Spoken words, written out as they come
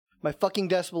My fucking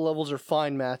decibel levels are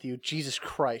fine, Matthew. Jesus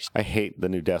Christ. I hate the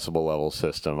new decibel level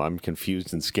system. I'm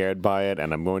confused and scared by it,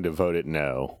 and I'm going to vote it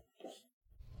no.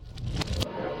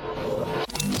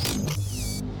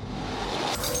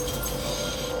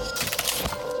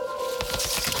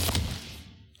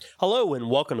 Hello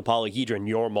and welcome to Polyhedron,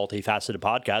 your multifaceted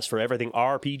podcast for everything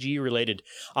RPG related.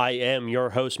 I am your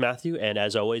host, Matthew, and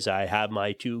as always, I have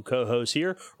my two co-hosts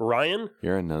here, Ryan.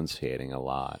 You're enunciating a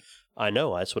lot. I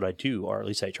know, that's what I do, or at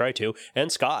least I try to,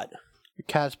 and Scott. Your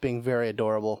cat's being very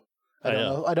adorable. I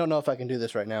don't know if I can do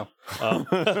this right now. All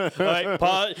right,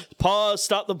 pause,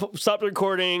 stop the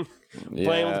recording. Yeah.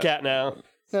 Playing with the cat now.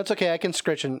 No, it's okay. I can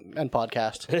scritch and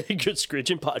podcast. Good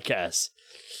scritching podcast.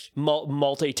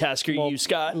 Multitasker, you,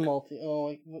 Scott.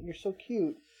 Oh, you're so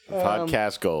cute.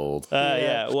 Podcast gold.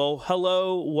 Yeah. Well,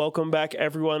 hello. Welcome back,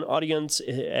 everyone. Audience,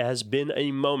 it has been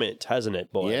a moment, hasn't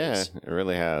it, boys? Yeah, it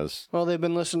really has. Well, they've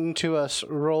been listening to us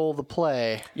roll the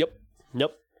play. Yep.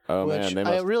 Oh, which man.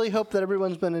 They I must... really hope that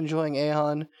everyone's been enjoying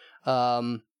Aeon.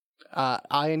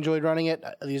 I enjoyed running it.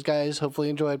 These guys hopefully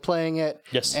enjoyed playing it.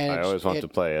 Yes. And I always want to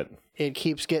play it. It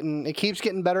keeps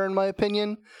getting better in my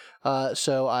opinion.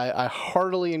 So I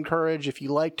heartily encourage, if you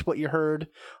liked what you heard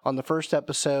on the first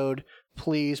episode,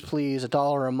 please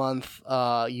 $1 a month.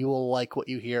 You will like what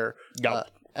you hear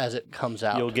as it comes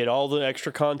out. You'll get all the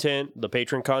extra content, the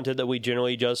patron content that we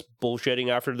generally just bullshitting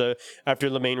after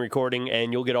the main recording,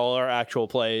 and you'll get all our actual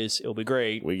plays. It'll be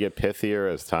great. We get pithier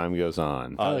as time goes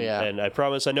on. Oh, yeah. And I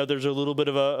promise, I know there's a little bit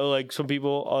of a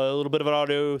little bit of an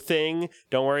audio thing.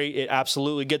 Don't worry, it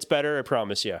absolutely gets better. I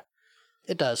promise you.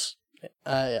 It does.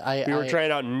 We were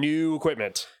trying out new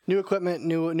equipment. New equipment,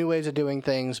 new ways of doing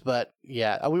things, but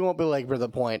yeah, we won't belabor the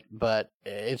point, but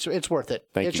it's worth it.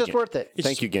 It's just worth it.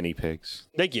 Thank you, guinea pigs.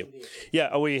 Thank you.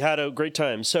 Yeah, we had a great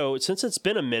time. So since it's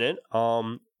been a minute,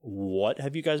 what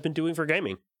have you guys been doing for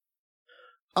gaming?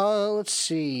 Let's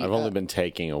see. I've only been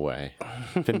taking away.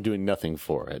 Been doing nothing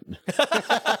for it.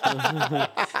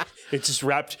 It's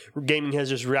just gaming has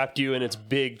just wrapped you in its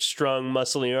big, strong,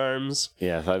 muscly arms.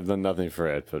 Yes, I've done nothing for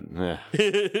it, but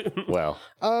well.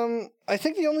 I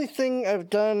think the only thing I've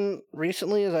done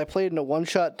recently is I played in a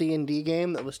one-shot D&D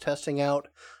game that was testing out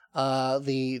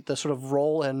the sort of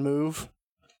roll and move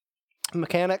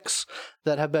mechanics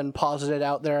that have been posited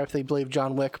out there. If they believe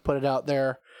John Wick put it out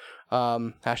there.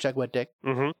 Hashtag wet dick.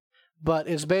 Mm-hmm. But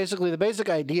it's basically, the basic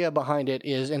idea behind it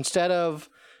is instead of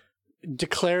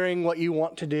declaring what you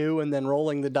want to do and then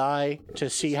rolling the die to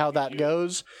see how that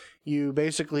goes, you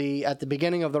basically, at the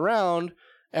beginning of the round,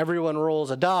 everyone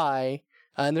rolls a die,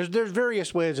 and there's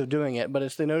various ways of doing it, but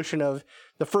it's the notion of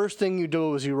the first thing you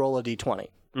do is you roll a d20.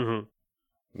 Mm-hmm.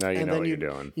 Now you know what you're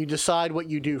doing. You decide what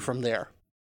you do from there.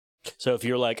 So if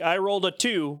you're like, I rolled a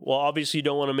 2, well, obviously you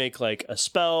don't want to make like a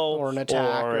spell Or an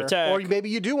attack. Or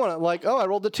maybe you do want to, like, I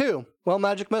rolled a 2. Well,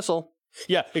 magic missile.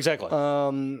 Yeah, exactly.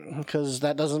 Because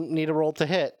that doesn't need a roll to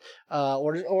hit.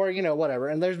 Or whatever.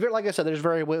 And there's, like I said, there's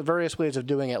various ways of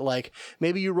doing it. Like,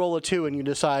 maybe you roll a 2 and you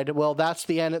decide, well, that's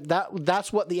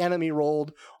what the enemy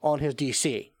rolled on his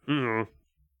DC. Mm-hmm.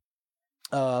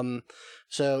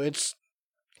 So it's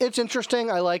interesting.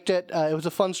 I liked it. It was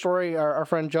a fun story. Our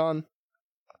friend John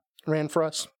ran for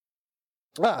us.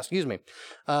 Excuse me.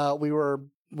 We were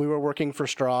working for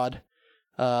Strahd,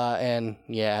 and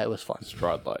yeah, it was fun.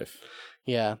 Strahd life.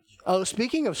 Yeah. Oh,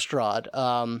 speaking of Strahd,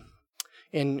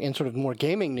 in sort of more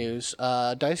gaming news,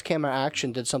 Dice Camera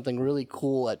Action did something really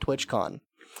cool at TwitchCon.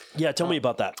 Yeah, tell me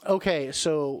about that. Okay,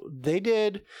 so they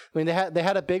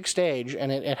had a big stage,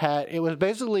 and it was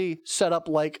basically set up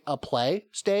like a play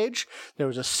stage. There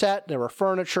was a set, there were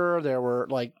furniture, there were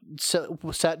like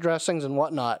set dressings and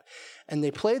whatnot, and they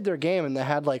played their game, and they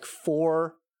had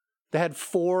four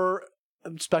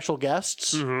special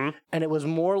guests, Mm-hmm. and it was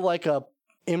more like a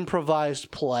improvised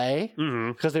play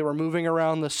because they were moving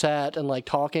around the set and like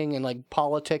talking and like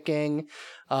politicking.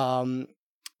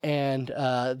 And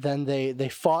then they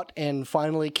fought and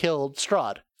finally killed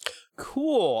Strahd.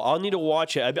 Cool. I'll need to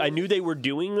watch it. I knew they were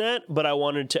doing that, but I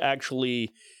wanted to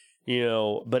actually,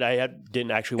 but I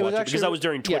didn't actually watch it because that was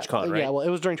during TwitchCon, right? Yeah, well,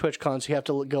 it was during TwitchCon, so you have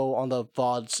to go on the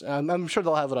VODs. I'm sure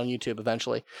they'll have it on YouTube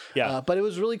eventually. Yeah. But it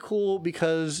was really cool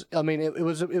because, it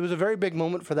was a very big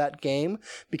moment for that game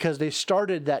because they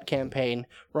started that campaign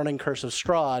running Curse of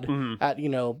Strahd at,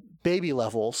 baby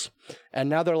levels, and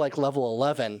now they're like level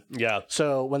 11. Yeah.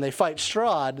 So when they fight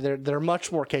Strahd, they're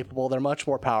much more capable, they're much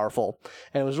more powerful.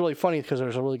 And it was really funny because there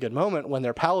was a really good moment when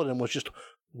their paladin was just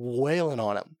wailing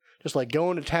on him. Just like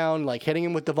going to town, like hitting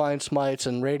him with divine smites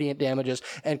and radiant damages.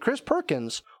 And Chris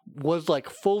Perkins was like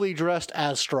fully dressed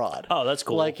as Strahd. Oh, that's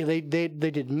cool. Like they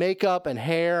did makeup and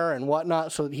hair and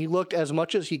whatnot, so he looked as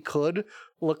much as he could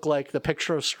looked like the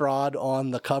picture of Strahd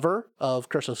on the cover of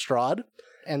Curse of Strahd.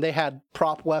 And they had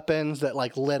prop weapons that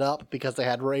like lit up because they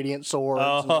had radiant swords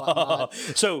and whatnot.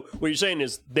 So what you're saying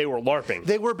is they were LARPing.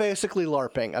 They were basically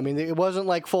LARPing. I mean, it wasn't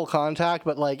like full contact,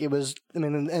 but like it was. I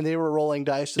mean, and they were rolling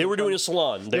dice. They were doing a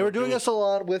salon. They were doing a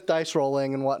salon with dice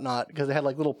rolling and whatnot because they had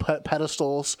like little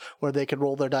pedestals where they could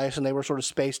roll their dice, and they were sort of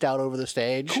spaced out over the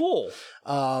stage. Cool.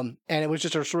 And it was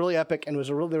just really epic, and there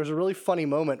was a really funny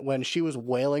moment when she was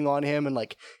wailing on him and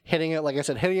like hitting it, like I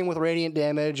said, hitting him with radiant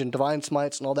damage and divine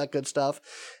smites and all that good stuff.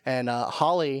 And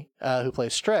Holly, who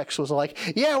plays Strix, was like,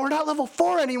 "Yeah, we're not level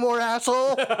 4 anymore,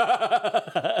 asshole."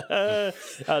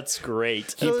 That's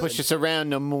great. He push us around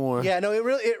no more. Yeah, no, it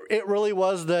really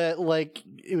was the like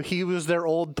he was their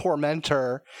old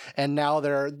tormentor, and now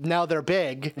they're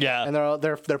big. Yeah, and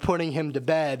they're putting him to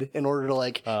bed in order to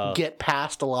like get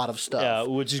past a lot of stuff. Yeah,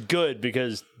 which is good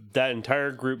because that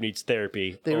entire group needs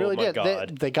therapy. They really did.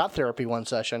 God. They got therapy one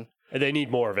session. And they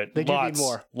need more of it. They do need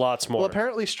more. Lots more. Well,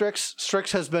 apparently Strix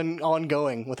has been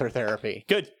ongoing with her therapy.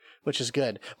 Good. Which is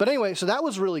good. But anyway, so that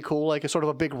was really cool, like a sort of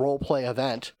a big role play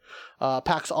event.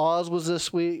 PAX Oz was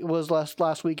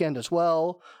last weekend as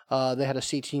well. They had a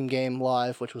C-Team game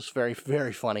live, which was very,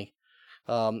 very funny.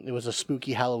 It was a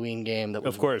spooky Halloween game that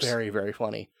was very, very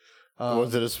funny.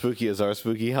 Was it as spooky as our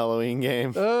spooky Halloween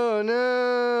game? Oh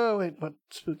no! Wait, what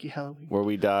spooky Halloween? Where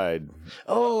we died.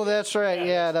 Oh, that's right.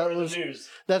 Yeah,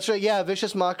 that's right. Yeah,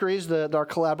 Vicious Mockeries, our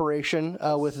collaboration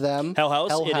with them. Hell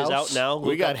House. It is out now.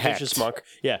 We got hacked.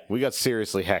 Yeah, we got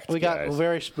seriously hacked. We got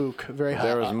very high.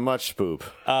 There was much spoop.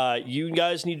 You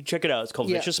guys need to check it out. It's called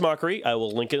Vicious Mockery. I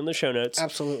will link it in the show notes.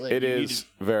 Absolutely. It is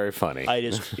very funny. It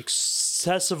is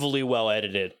excessively well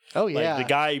edited. Oh yeah. Like the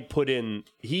guy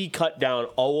he cut down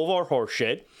all of our horse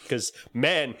shit because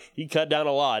man, he cut down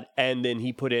a lot, and then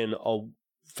he put in a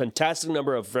fantastic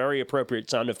number of very appropriate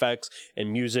sound effects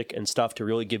and music and stuff to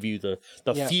really give you the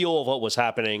feel of what was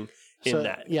happening in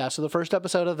that. Yeah, so the first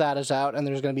episode of that is out, and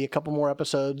there's going to be a couple more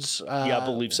episodes. Yeah, I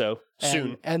believe so.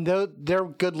 Soon. And they're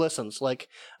good listens. Like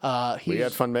we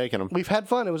had fun making them. We've had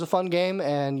fun. It was a fun game,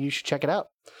 and you should check it out.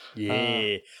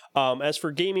 Yeah. As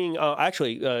for gaming,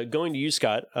 actually, going to you,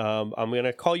 Scott, I'm going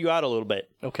to call you out a little bit.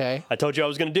 Okay. I told you I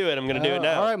was going to do it. I'm going to do it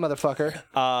now. All right, motherfucker.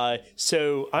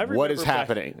 So I remember what is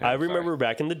happening? I remember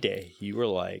back in the day, you were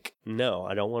like, "No,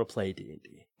 I don't want to play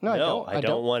D&D." No, I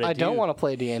don't want to. I don't want to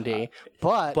play D&D.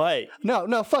 But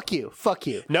no, fuck you.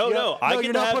 No, I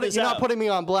can have this You're out. not putting me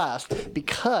on blast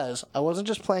because I wasn't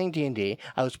just playing D&D.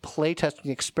 I was play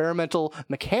testing experimental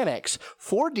mechanics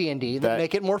for D&D that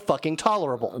make it more fucking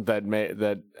tolerable.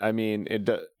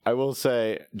 I will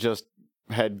say, just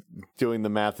doing the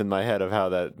math in my head of how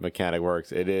that mechanic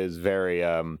works. It is very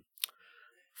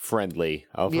friendly.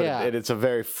 It's a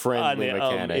very friendly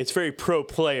mechanic. It's very pro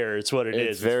player. It's what it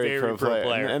is. It's very pro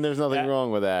player. And there's nothing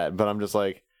wrong with that. But I'm just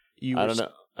like, I don't know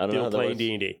how playing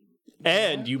D&D.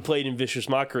 And you played in Vicious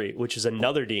Mockery, which is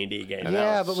another D&D game.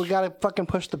 Yeah, but we gotta fucking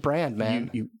push the brand, man.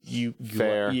 You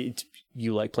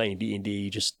like playing D&D.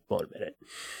 You just won't admit it.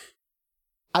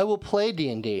 I will play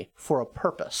D&D for a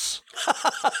purpose.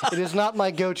 It is not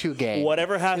my go-to game.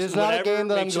 Whatever it is not a game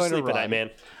that I'm going to run. At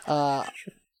night, man.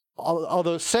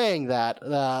 Although saying that,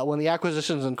 when the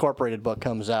Acquisitions Incorporated book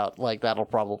comes out, like that'll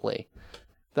probably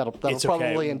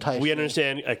entice me. We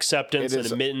understand acceptance and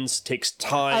admittance takes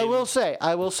time. I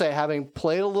will say, having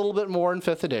played a little bit more in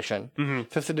 5th edition,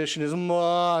 5th edition is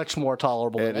much more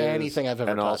tolerable than anything I've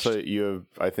ever touched. And also,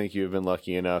 I think you've been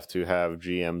lucky enough to have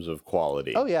GMs of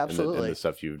quality. Oh yeah, absolutely. In the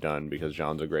stuff you've done, because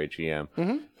John's a great GM.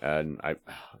 And I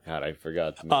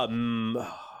forgot.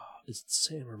 Is it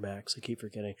Sam or Max? I keep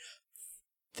forgetting.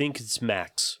 I think it's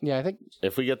Max. Yeah, I think.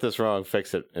 If we get this wrong,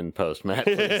 fix it in post, Matt.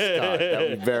 Please, God, that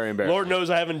would be very embarrassing. Lord knows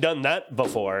I haven't done that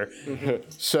before.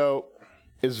 So,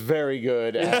 is very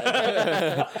good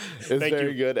at...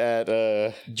 good at...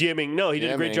 GMing. No, he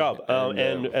did a great job.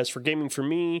 And as for gaming for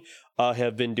me, I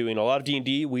have been doing a lot of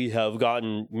D&D. We have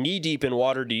gotten knee-deep in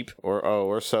Waterdeep.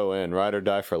 We're so in. Ride or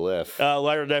die for Lif.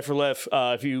 Ride or die for Lif.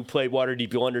 If you played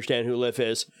Waterdeep, you'll understand who Lif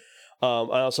is.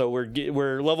 Also,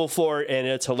 we're level 4, and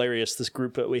it's hilarious. This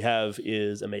group that we have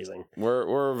is amazing.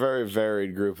 We're a very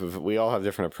varied group we all have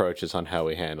different approaches on how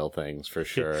we handle things, for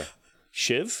sure.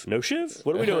 Shiv? No shiv?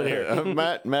 What are we doing here?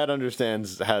 Matt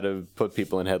understands how to put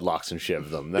people in headlocks and shiv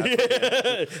them.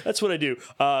 That's what I do.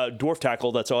 Dwarf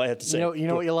tackle. That's all I have to say. You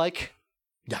know what you like?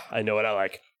 Yeah, I know what I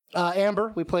like.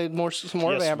 Amber. We played some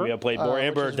more of Amber. We have played more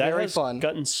Amber. That has fun.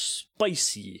 Gotten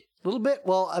spicy. A little bit.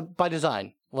 Well, by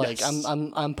design. Like yes.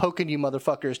 I'm poking you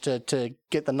motherfuckers to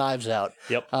get the knives out.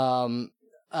 Yep. I'm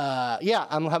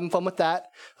having fun with that.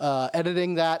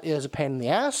 Editing that is a pain in the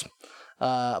ass.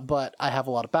 but I have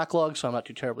a lot of backlog, so I'm not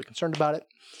too terribly concerned about it.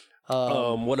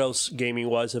 What else gaming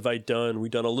wise have I done?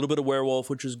 We've done a little bit of Werewolf,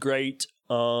 which is great.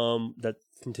 That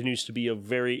continues to be a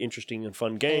very interesting and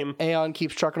fun game. Aeon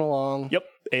keeps trucking along. Yep,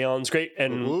 Aeon's great,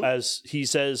 and as he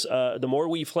says, the more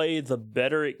we play, the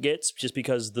better it gets, just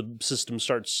because the system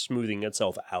starts smoothing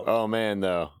itself out. Oh man,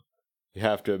 though, you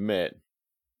have to admit,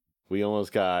 we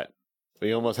almost had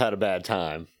a bad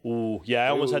time. Ooh, yeah, I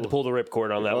almost had to pull the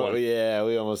ripcord on that one. Yeah,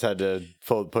 we almost had to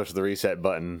push the reset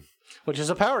button. Which is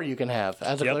a power you can have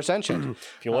as a clairsentient.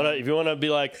 If you wanna be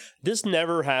like, this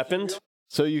never happened.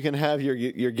 So you can have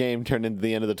your game turned into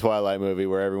the end of the Twilight movie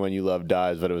where everyone you love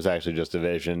dies, but it was actually just a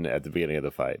vision at the beginning of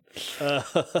the fight.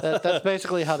 That's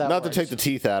basically how that works. Not to take the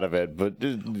teeth out of it, but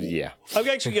yeah. I've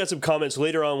actually got some comments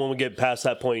later on when we get past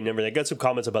that point and everything. I got some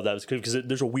comments about that because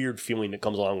there's a weird feeling that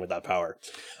comes along with that power.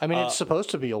 I mean, it's supposed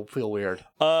to feel weird.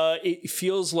 It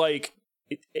feels like...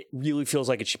 It really feels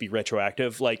like it should be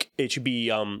retroactive. Like, it should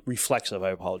be reflexive.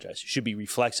 I apologize. It should be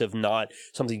reflexive, not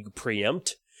something you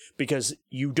preempt. Because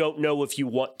you don't know if you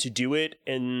want to do it,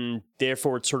 and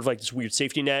therefore it's sort of like this weird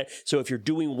safety net. So if you're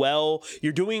doing well,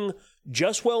 you're doing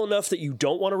just well enough that you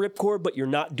don't want to ripcord, but you're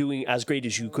not doing as great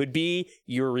as you could be.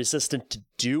 You're resistant to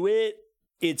do it.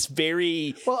 It's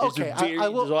very... Well, okay, there's a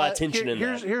lot of tension in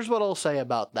that. Here's what I'll say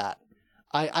about that.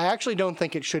 I actually don't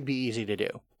think it should be easy to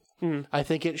do. Mm. I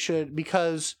think it should,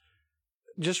 because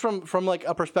just from like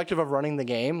a perspective of running the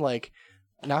game, like...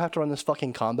 Now I have to run this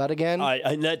fucking combat again.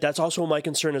 That's also my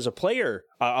concern as a player.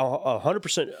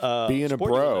 100%. Being a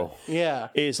bro. Yeah.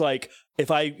 Is like,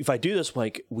 if I do this,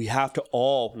 like, we have to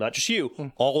all, not just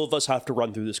you, all of us have to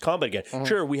run through this combat again.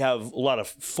 Sure, we have a lot of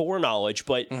foreknowledge,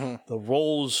 but the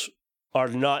rolls are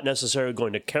not necessarily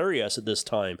going to carry us at this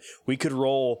time. We could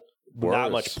roll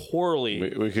that much poorly.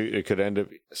 It could end up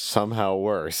somehow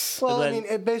worse. Well, I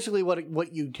mean, basically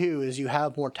what you do is you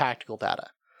have more tactical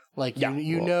data. Like,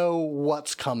 you know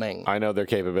what's coming. I know their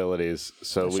capabilities,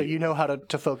 so you know how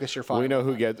to focus your fire. We know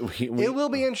who gets... It will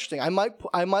be interesting. I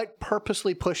might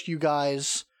purposely push you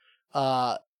guys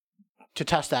to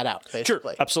test that out,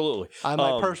 basically. Sure, absolutely. I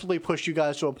might personally push you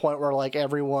guys to a point where, like,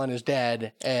 everyone is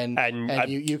dead, and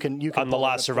you can... I'm the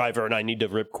last survivor, and I need to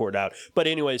ripcord out. But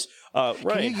anyways, Ryan...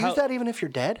 Can you use that even if you're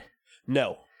dead?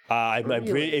 No.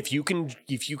 If you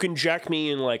can jack me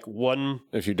in like one,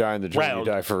 if you die in the dream, you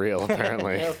die for real.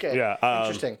 Apparently, okay. Yeah,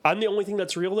 interesting. I'm the only thing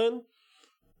that's real then.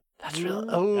 That's real.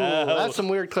 Oh, that's some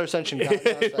weird clairsentient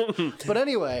concept. But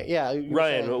anyway, yeah.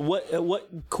 Ryan,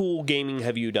 what cool gaming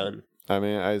have you done? I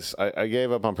mean, I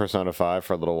gave up on Persona 5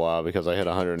 for a little while because I hit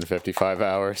 155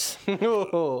 hours. And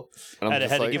I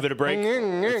had to give it a break.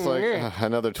 It's like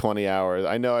another 20 hours.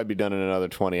 I know I'd be done in another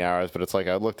 20 hours, but it's like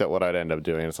I looked at what I'd end up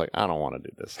doing. And it's like, I don't want to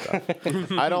do this stuff.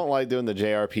 I don't like doing the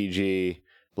JRPG,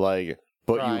 like,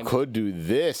 but Grind. You could do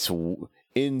this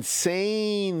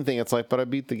insane thing. It's like, but I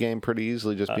beat the game pretty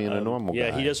easily just being a normal guy.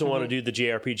 Yeah, he doesn't want to do the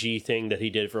JRPG thing that he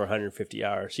did for 150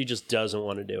 hours. He just doesn't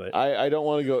want to do it. I don't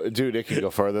want to go... Dude, it can go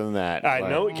further than that. I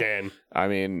know it can. I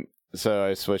mean, so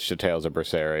I switched to Tales of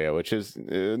Berseria, which is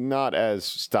not as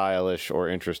stylish or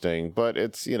interesting, but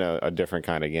it's, a different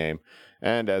kind of game.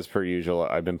 And as per usual,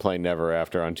 I've been playing Never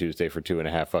After on Tuesday for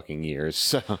 2.5 fucking years.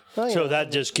 So, so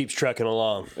that just keeps trucking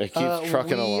along. It keeps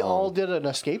trucking along. We all did an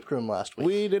escape room last week.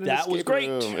 We did an escape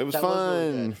room. It was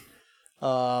fun.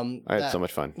 I had so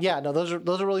much fun. Yeah, no, those are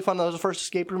really fun. That was the first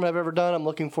escape room I've ever done. I'm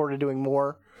looking forward to doing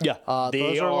more. Yeah,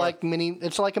 those are like mini.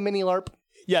 It's like a mini LARP.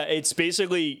 Yeah, it's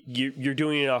basically you're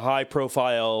doing a high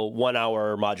profile 1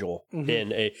 hour module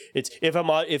in a. It's if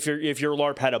your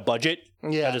LARP had a budget,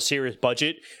 had a serious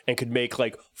budget, and could make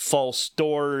like false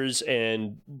doors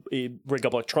and rig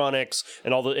up electronics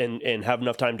and all and have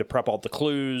enough time to prep all the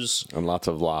clues and lots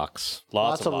of locks,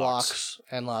 lots of locks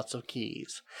and lots of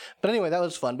keys. But anyway, that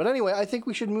was fun. But anyway, I think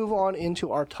we should move on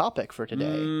into our topic for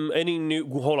today. Any new?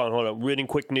 Hold on. Reading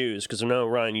quick news because I know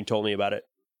Ryan, you told me about it.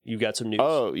 You got some news.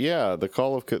 Oh, yeah. The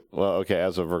Call of... Well, okay,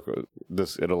 as of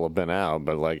this, it'll have been out,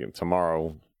 but like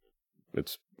tomorrow,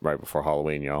 it's right before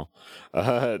Halloween, y'all.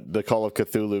 The Call of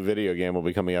Cthulhu video game will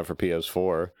be coming out for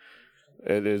PS4.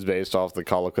 It is based off the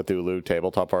Call of Cthulhu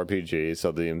tabletop RPG,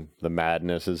 so the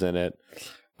madness is in it.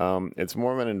 It's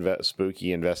more of an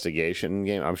spooky investigation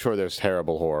game. I'm sure there's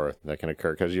terrible horror that can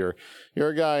occur because you're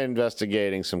a guy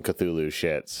investigating some Cthulhu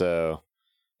shit, so...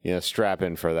 strap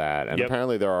in for that. And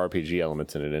apparently there are RPG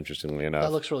elements in it, interestingly enough.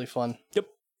 That looks really fun. Yep.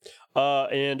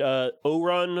 And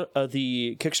Ouran,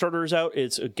 the Kickstarter is out.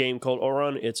 It's a game called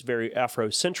Ouran. It's very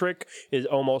Afro-centric. It's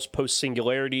almost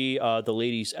post-singularity. The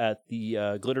ladies at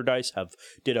the Glitter Dice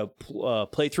did a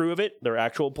playthrough of it, their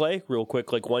actual play, real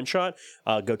quick, like one shot.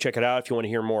 Go check it out if you want to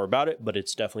hear more about it, but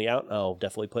it's definitely out. I'll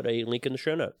definitely put a link in the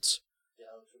show notes.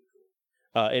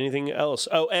 Anything else?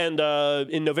 Oh, and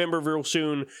in November, real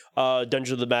soon,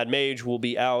 Dungeon of the Mad Mage will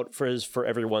be out for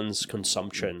everyone's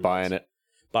consumption. Buying it.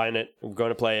 We're going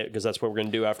to play it because that's what we're going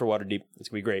to do after Waterdeep. It's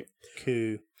going to be great.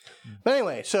 Cool. But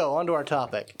anyway, so on to our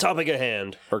topic. Topic at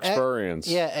hand. Experience.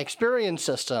 Experience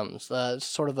systems.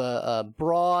 Sort of a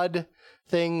broad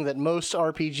thing that most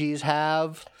RPGs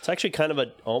have. It's actually kind of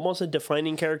almost a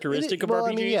defining characteristic of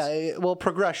RPGs.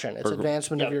 Progression. It's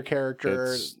advancement of your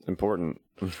character. It's important.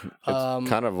 It's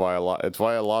kind of why a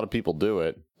lot of people do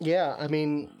it. Yeah, I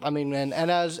mean, and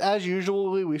as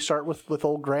usual, we start with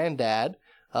old Granddad.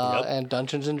 And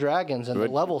Dungeons and Dragons and the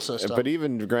level system. But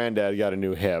even Granddad got a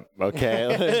new hip,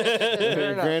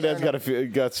 okay?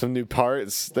 Granddad's got some new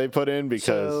parts they put in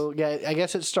because... So, yeah, I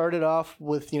guess it started off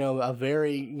with, a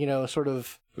very, sort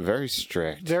of... Very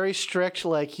strict. Very strict,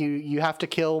 like you have to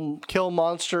kill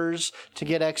monsters to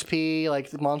get XP, like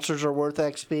the monsters are worth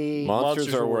XP.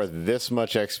 Monsters are worth this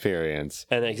much experience.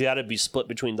 And it's got to be split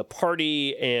between the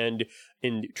party, and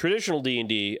in traditional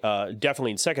D&D,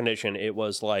 definitely in 2nd edition, it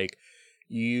was like...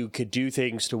 You could do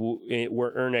things to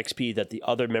earn XP that the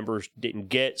other members didn't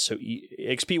get, so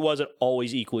XP wasn't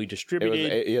always equally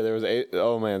distributed. There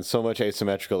was so much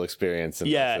asymmetrical experience in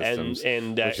the systems,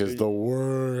 which is the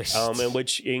worst. And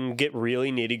which can get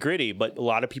really nitty gritty, but a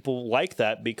lot of people like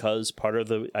that because part of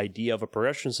the idea of a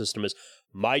progression system is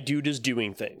my dude is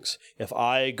doing things. If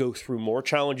I go through more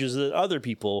challenges than other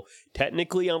people,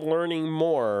 technically I'm learning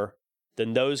more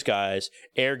than those guys.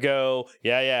 Ergo,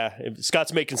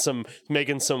 Scott's making some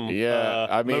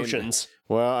motions.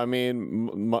 Well, I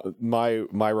mean,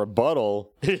 my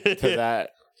rebuttal to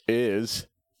that is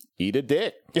eat a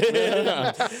dick.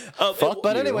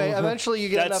 But anyway, eventually you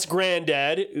get That's enough.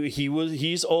 Granddad.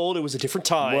 He's old. It was a different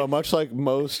time. Well, much like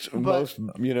most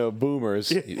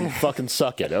boomers, you fucking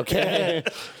suck it, okay?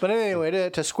 But anyway,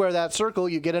 to square that circle,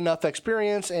 you get enough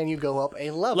experience and you go up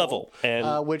a level,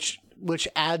 and which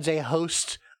adds a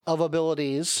host of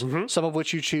abilities, some of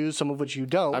which you choose, some of which you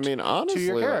don't. I mean, honestly, to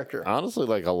your character.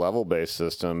 Like a level-based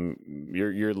system,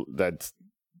 that's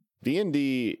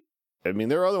D&D. I mean,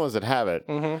 there are other ones that have it,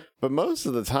 but most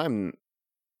of the time,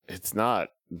 it's not.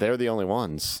 They're the only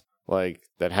ones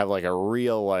that have a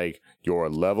real you're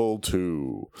level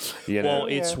 2. Well,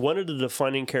 it's one of the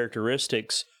defining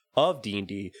characteristics of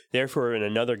D&D. Therefore, in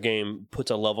another game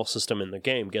puts a level system in the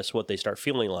game, guess what they start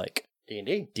feeling like?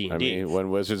 D&D. I mean, when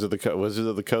Wizards of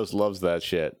the Coast loves that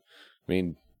shit. I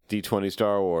mean, D20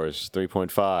 Star Wars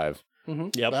 3.5.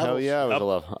 Yep. Hell yeah,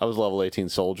 I was level 18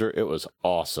 soldier. It was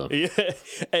awesome. Yeah.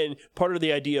 And part of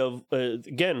the idea of,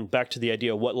 again, back to the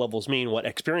idea of what levels mean, what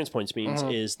experience points means,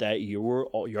 is that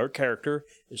your character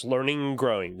is learning and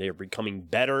growing. They are becoming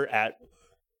better at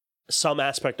some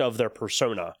aspect of their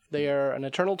persona. They are an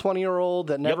eternal 20-year-old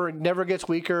that never gets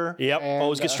weaker. Yep. And,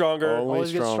 always gets stronger.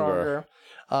 Always gets stronger.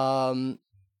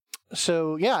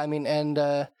 So yeah, I mean, and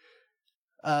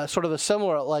sort of a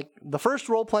similar, the first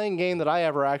role-playing game that I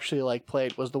ever actually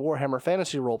played was the Warhammer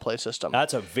Fantasy role-play system.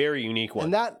 That's a very unique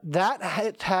one. And that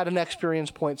had an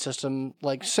experience point system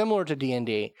similar to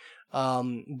D&D,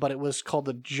 but it was called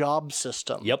the job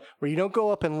system. Yep. Where you don't go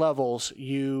up in levels,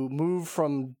 you move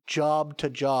from job to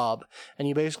job, and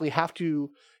you basically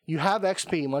you have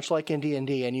XP, much like in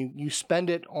D&D, and you spend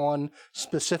it on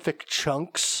specific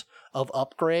chunks of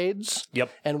upgrades. Yep.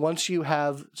 And once you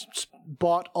have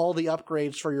bought all the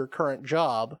upgrades for your current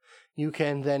job, you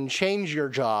can then change your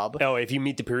job. Oh, if you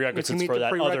meet the prerequisites for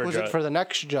that other job. For the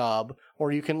next job,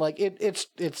 or you can it's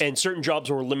and certain jobs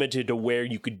were limited to where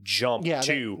you could jump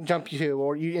to,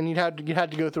 or you had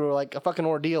to go through a fucking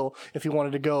ordeal if you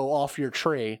wanted to go off your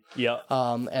tree. Yeah.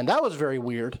 And that was very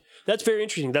weird. That's very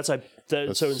interesting. That's so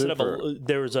instead super.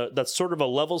 of that's sort of a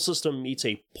level system meets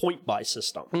a point buy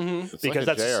system. It's because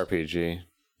that's a JRPG.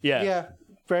 Yeah. Yeah.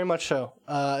 Very much so.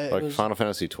 Final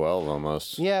Fantasy 12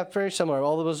 almost. Yeah, very similar.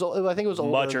 Although I think it was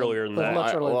older much earlier than that.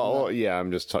 Much earlier than that. Yeah,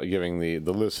 I'm just giving the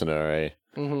listener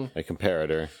a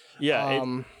comparator. Yeah.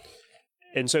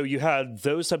 And so you had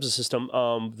those types of system.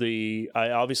 I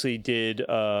obviously did.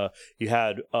 You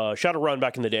had Shadowrun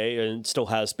back in the day, and it still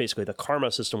has basically the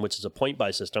Karma system, which is a point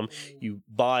buy system. You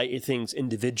buy things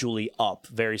individually up,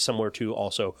 very similar to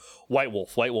also White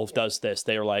Wolf. White Wolf does this.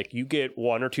 They're like, you get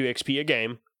 1 or 2 XP a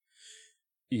game,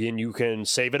 and you can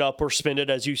save it up or spend it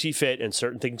as you see fit, and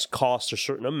certain things cost a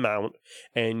certain amount,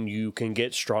 and you can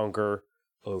get stronger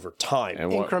over time.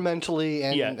 And incrementally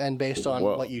and based on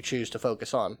what you choose to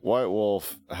focus on. White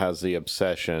Wolf has the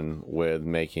obsession with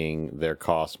making their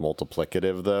cost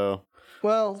multiplicative, though.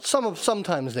 Well,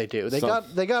 sometimes they do. They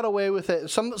got away with it.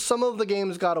 Some of the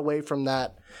games got away from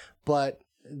that, but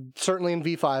certainly in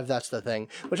V5 that's the thing.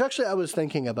 Which actually I was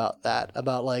thinking about that,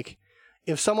 about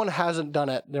if someone hasn't done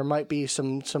it, there might be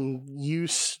some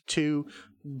use to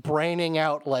braining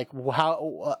out like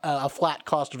how a flat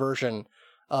cost version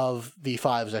of the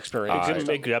 5's experience.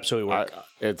 It could absolutely work.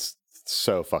 It's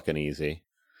so fucking easy.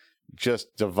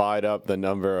 Just divide up the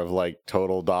number of like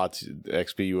total dots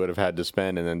XP you would have had to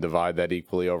spend, and then divide that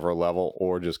equally over a level,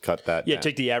 or just cut that. Yeah, down.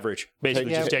 take the average.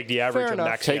 Basically, Yeah, just take the average fair and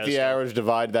enough. max. Take the average,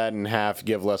 divide that in half,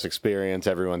 give less experience.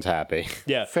 Everyone's happy.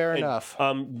 Yeah, Fair enough.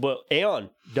 But Aeon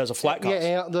does a flat cost.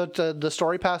 Yeah, the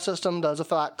story pass system does a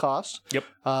flat cost. Yep.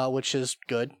 Which is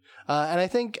good. And I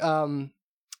think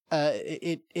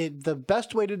the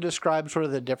best way to describe sort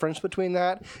of the difference between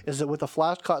that is that with a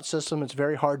flat cost system, it's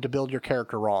very hard to build your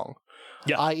character wrong.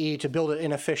 Yeah. I.e., to build it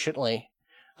inefficiently.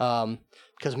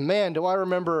 Because, man, do I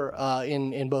remember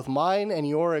in both mine and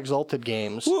your Exalted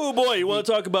games. Oh boy, you want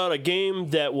to talk about a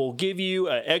game that will give you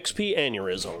an XP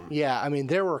aneurysm? Yeah, I mean,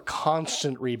 there were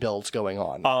constant rebuilds going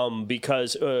on.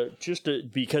 Because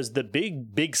the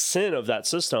big sin of that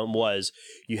system was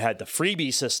you had the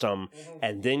freebie system,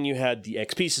 and then you had the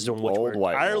XP system, which Old were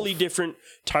White entirely Wolf.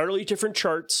 different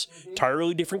charts,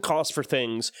 entirely different costs for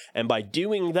things. And by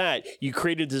doing that, you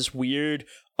created this weird.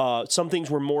 Some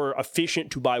things were more efficient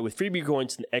to buy with freebie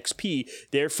coins than XP.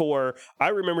 Therefore, I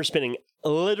remember spending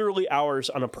literally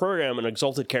hours on a program, an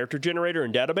Exalted Character Generator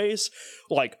and database,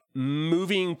 like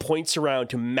moving points around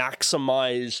to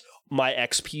maximize my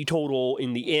XP total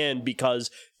in the end, because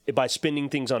by spending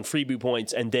things on freebie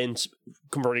points and then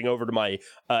converting over to my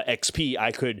XP,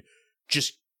 I could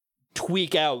just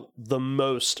tweak out the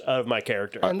most out of my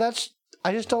character. And that's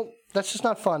just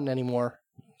not fun anymore.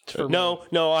 No,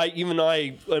 I am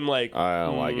like, I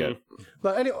don't like it.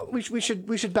 But anyway, we should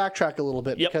backtrack a little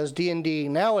bit Yep. because D&D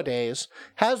nowadays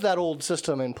has that old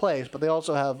system in place, but they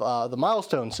also have the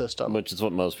milestone system, Which is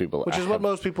what most people. which is what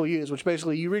most people use. Which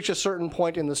basically you reach a certain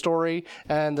point in the story,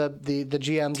 and the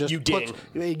GM just You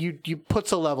ding.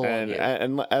 puts a level on you.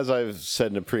 And as I've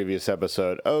said in a previous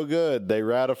episode, oh good, they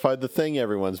ratified the thing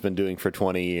everyone's been doing for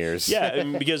 20 years. yeah,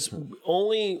 and because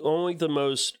only the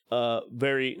most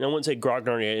very, I wouldn't say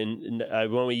grognard, and I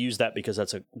only use that because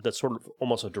that's sort of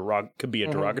almost could be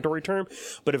a derogatory term,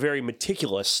 but a very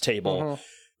meticulous table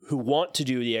who want to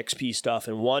do the XP stuff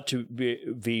and want to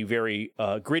be very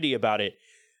gritty about it.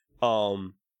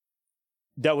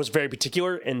 That was very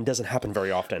particular and doesn't happen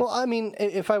very often. Well, I mean,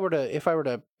 if I were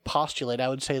to postulate, I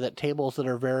would say that tables that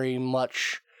are very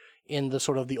much in the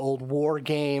sort of the old war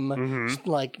game,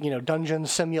 like dungeon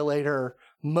simulator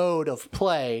mode of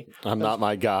play. I'm not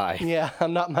my guy. Yeah,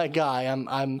 I'm not my guy.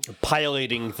 I'm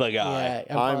Piloting the guy.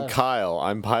 yeah. I'm Kyle.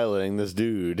 I'm piloting this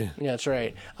dude. Yeah, that's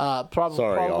right. Sorry,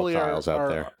 Probably all Kyles out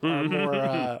there.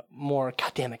 are more.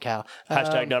 God damn it, Cal.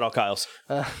 Hashtag not all Kyles.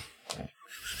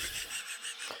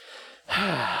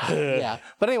 Yeah,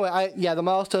 but anyway, the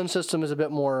milestone system is a bit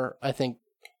more, I think,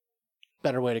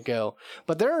 better way to go.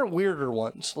 But there are weirder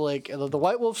ones, like the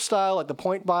White Wolf style, like the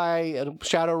point buy,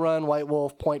 Shadowrun, White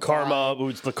Wolf, point Karma,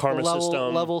 buy, the karma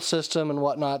level system and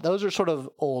whatnot. Those are sort of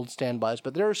old standbys,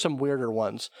 but there are some weirder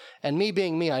ones. And me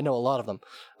being me, I know a lot of them.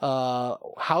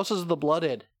 Houses of the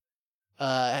Blooded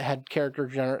had character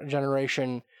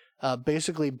generation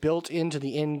basically built into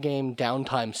the in-game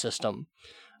downtime system.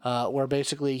 Where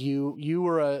basically you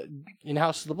were in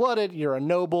House of the Blooded, you're a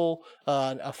noble,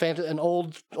 an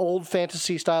old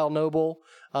fantasy style noble,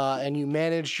 and you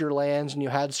managed your lands, and you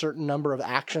had certain number of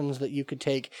actions that you could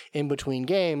take in between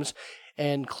games,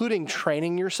 including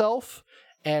training yourself,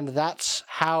 and that's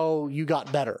how you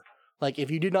got better. Like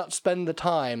if you did not spend the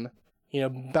time,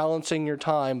 balancing your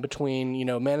time between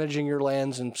managing your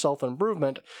lands and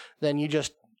self-improvement, then you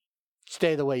just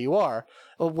stay the way you are.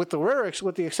 With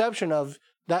the exception of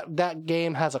that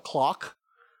game has a clock.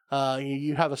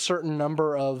 You have a certain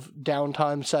number of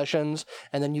downtime sessions,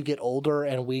 and then you get older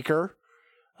and weaker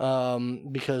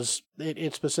because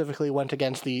it specifically went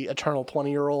against the eternal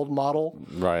 20-year-old model.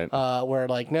 Right. Where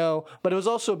no, but it was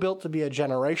also built to be a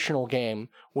generational game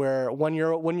where when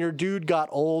your dude got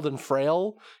old and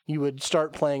frail, you would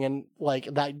start playing in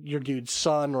your dude's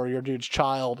son or your dude's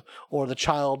child or the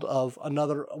child of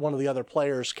one of the other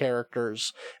players'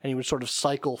 characters, and you would sort of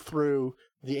cycle through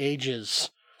the ages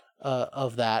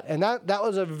of that. And that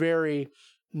was a very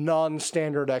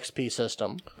non-standard XP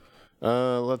system.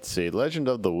 Let's see. Legend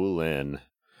of the Wulin.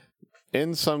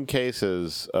 In some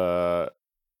cases,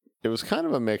 it was kind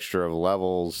of a mixture of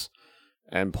levels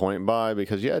and point buy,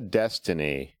 because you had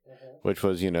Destiny, which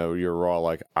was, you're raw,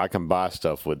 like, I can buy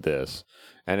stuff with this.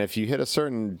 And if you hit a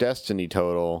certain Destiny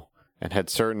total and had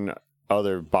certain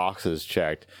other boxes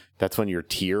checked, that's when your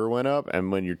tier went up.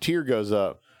 And when your tier goes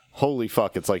up, holy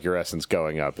fuck, it's like your essence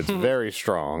going up. It's very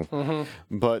strong.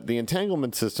 But the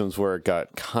entanglement system's where it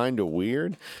got kind of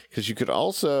weird, because you could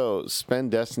also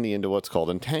spend Destiny into what's called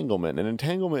entanglement. And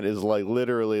entanglement is like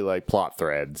literally like plot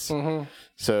threads.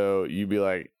 So you'd be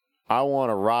like, I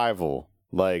want a rival.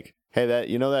 Like, hey,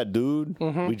 that dude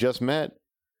we just met?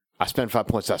 I spent 5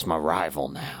 points. That's my rival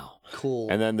now. Cool.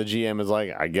 And then the GM is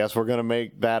like, I guess we're going to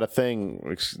make that a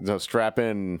thing. Strap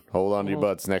in, hold on to your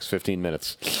butts next 15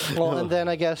 minutes. Well, and then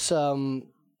I guess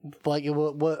like it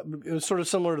was sort of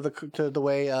similar to the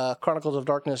way Chronicles of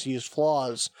Darkness used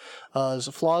flaws.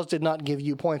 Flaws did not give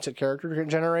you points at character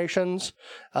generations.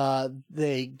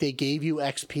 They gave you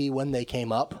XP when they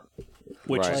came up.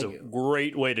 Which Right. is a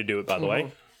great way to do it, by the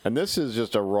way. And this is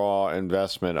just a raw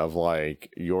investment of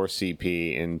like your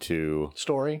CP into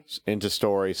Story.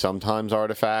 sometimes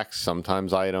artifacts,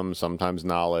 sometimes items, sometimes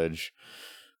knowledge,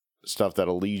 stuff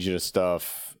that'll lead you to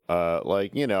stuff.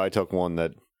 Like, I took one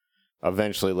that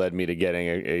eventually led me to getting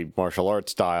a martial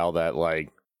arts style that like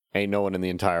ain't no one in the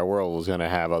entire world was going to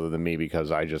have other than me,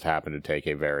 because I just happened to take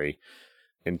a very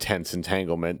intense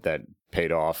entanglement that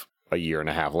paid off a year and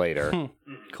a half later.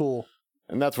 Cool.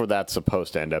 And that's where that's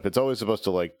supposed to end up. It's always supposed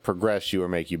to like progress you or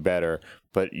make you better,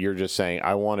 but you're just saying,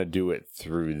 I want to do it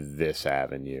through this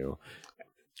avenue.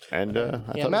 And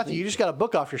Yeah, Matthew, you just got a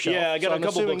book off your shelf. Yeah, I got So a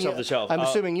couple books off the shelf. I'm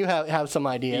assuming you have some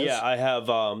ideas. Yeah, I have.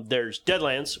 There's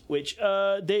Deadlands, which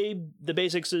the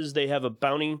basics is they have a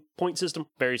bounty point system,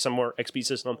 very similar XP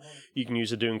system. You can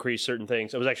use it to increase certain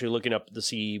things. I was actually looking up to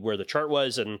see where the chart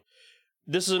was, and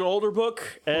this is an older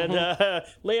book, and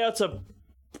layout's a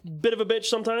bit of a bitch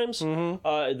sometimes.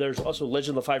 There's also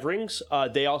Legend of the Five Rings.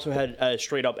 They also had a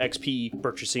straight up XP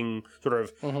purchasing, sort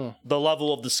of the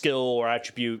level of the skill or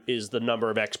attribute is the number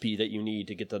of XP that you need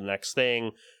to get to the next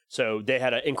thing. So they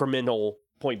had an incremental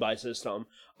point buy system.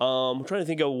 I'm trying to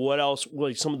think of what else,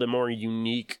 like some of the more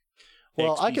unique.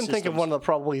 Well, XP I can think of systems. one of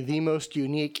probably the most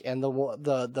unique and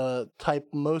the type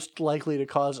most likely to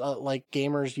cause like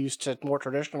gamers used to more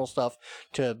traditional stuff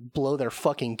to blow their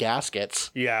fucking gaskets.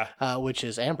 Yeah. Which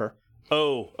is Amber.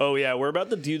 Oh yeah. We're about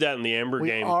to do that in the Amber We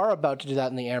game. are about to do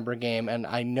that in the Amber game, and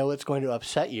I know it's going to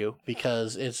upset you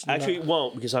because it's Actually, it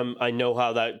won't, because I know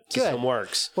how that system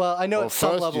works. Well, I know Well, at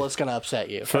some first level you- it's going to upset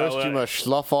you. first you must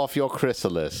slough off your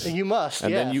chrysalis. You must,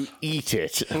 and yes. then you eat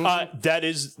it. That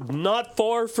is not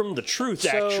far from the truth,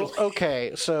 actually.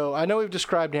 Okay, so I know we've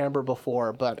described Amber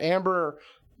before, but Amber's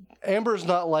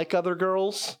not like other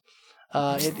girls.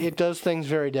 It does things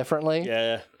very differently.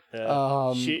 Yeah.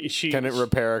 She Can it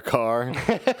repair a car?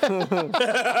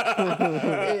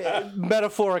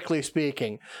 Metaphorically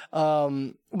speaking.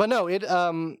 But no, it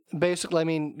basically, I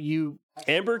mean,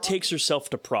 Amber takes herself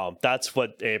to prom. That's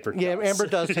what Amber does. yeah, Amber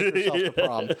does take herself to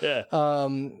prom. Yeah.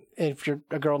 If you're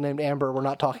a girl named Amber, we're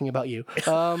not talking about you.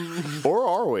 Or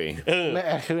are we?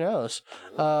 Who knows?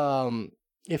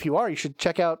 If you are, you should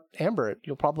check out Amber.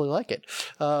 You'll probably like it.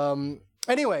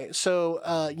 Anyway,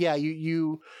 so yeah,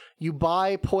 you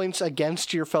buy points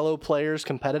against your fellow players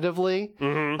competitively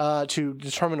to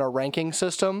determine a ranking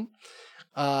system.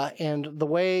 And the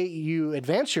way you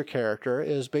advance your character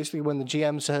is basically when the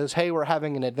GM says, hey, we're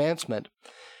having an advancement,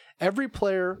 every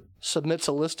player submits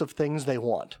a list of things they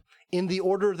want in the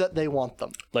order that they want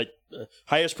them. Like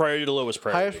highest priority to lowest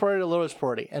priority. Highest priority to lowest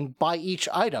priority. And by each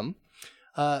item,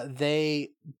 they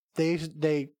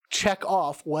check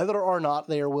off whether or not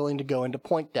they are willing to go into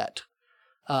point debt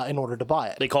in order to buy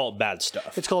it. They call it bad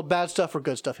stuff. It's called bad stuff or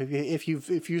good stuff. If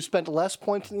you spent less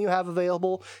points than you have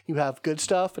available, you have good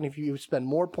stuff, and if you spend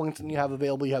more points than you have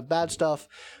available, you have bad stuff.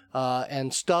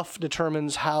 And stuff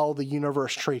determines how the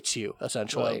universe treats you,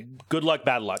 essentially. Good luck,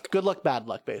 bad luck. Good luck, bad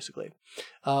luck, basically.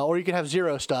 Or you can have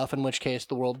zero stuff, in which case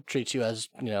the world treats you as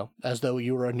though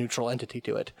you were a neutral entity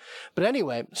to it. But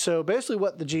anyway, so basically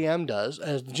what the GM does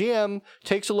is the GM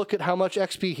takes a look at how much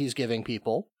XP he's giving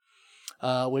people,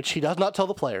 which he does not tell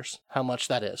the players how much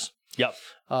that is. Yep.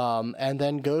 And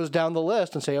then goes down the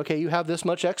list and say, okay, you have this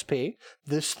much XP,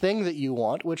 this thing that you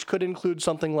want, which could include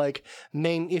something like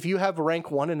if you have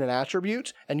rank 1 in an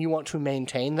attribute and you want to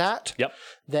maintain that, Yep.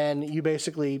 then you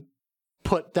basically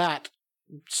put that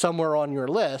somewhere on your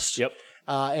list. Yep.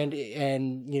 And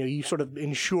you sort of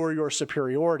ensure your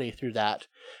superiority through that.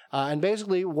 And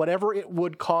basically whatever it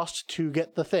would cost to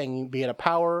get the thing, be it a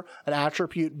power, an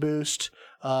attribute boost,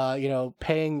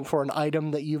 paying for an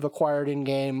item that you've acquired in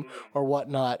game or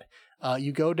whatnot,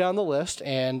 you go down the list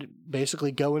and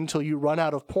basically go until you run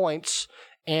out of points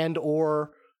and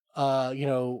or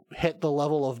hit the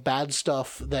level of bad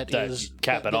stuff that That is you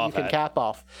cap it that off you can at. cap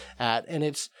off at. And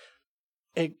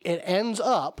it ends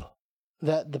up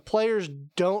that the players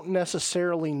don't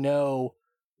necessarily know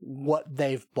what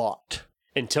they've bought.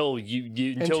 until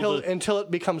until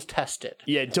it becomes tested.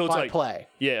 Yeah, until it's by like play.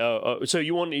 Yeah, so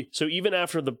you won't. So even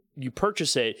after you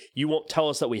purchase it, you won't tell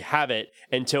us that we have it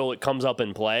until it comes up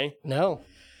in play. No.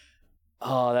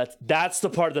 Oh, that's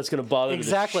the part that's going to bother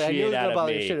Exactly. the I knew it shit was out gonna of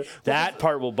bother the me. shit. That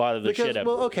part will bother the shit out of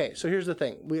me. Well, okay. So here's the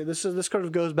thing. This kind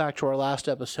of goes back to our last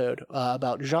episode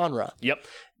about genre. Yep.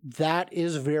 That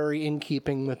is very in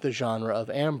keeping with the genre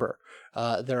of Amber.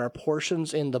 There are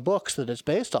portions in the books that it's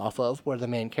based off of where the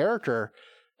main character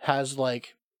has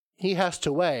he has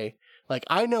to weigh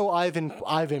I know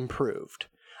I've improved.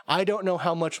 I don't know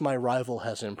how much my rival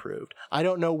has improved. I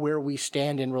don't know where we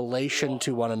stand in relation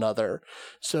to one another.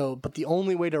 So, but the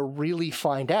only way to really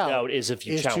find out is if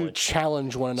you to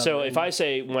challenge one another. So if I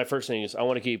say my first thing is I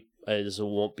want to keep, this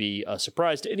won't be a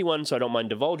surprise to anyone, so I don't mind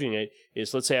divulging it,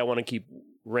 is let's say I want to keep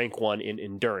rank 1 in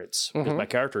endurance, because my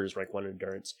character is rank 1 in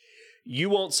endurance. You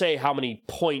won't say how many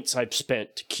points I've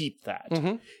spent to keep that.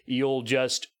 You'll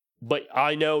just... But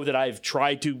I know that I've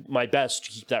tried to my best to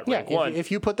keep that rank 1.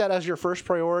 If you put that as your first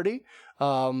priority,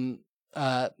 then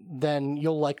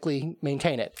you'll likely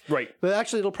maintain it. Right. But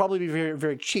actually, it'll probably be very,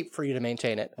 very cheap for you to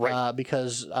maintain it. Right.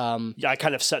 Because I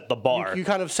kind of set the bar. You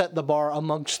kind of set the bar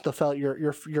amongst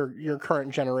your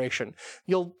current generation.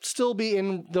 You'll still be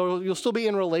in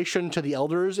relation to the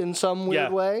elders in some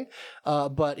weird way.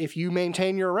 But if you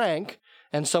maintain your rank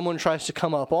and someone tries to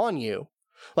come up on you,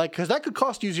 because that could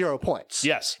cost you 0 points.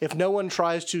 Yes. If no one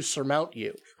tries to surmount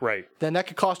you. Right. Then that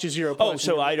could cost you 0 Oh, points.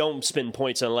 so I don't spend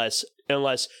points unless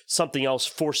something else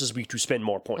forces me to spend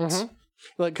more points.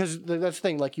 Because that's the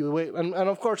thing. And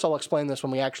of course I'll explain this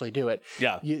when we actually do it.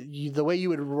 Yeah. The way you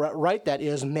would write that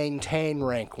is maintain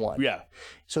rank 1. Yeah.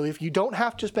 So if you don't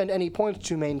have to spend any points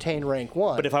to maintain rank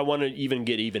 1. But if I want to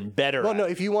get even better. Well, no.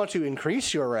 If you want to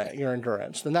increase your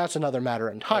endurance, then that's another matter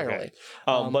entirely. Okay.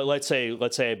 But let's say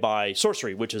I buy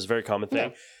sorcery, which is a very common thing.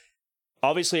 Yeah.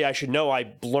 Obviously, I should know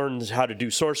I learned how to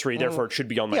do sorcery, therefore it should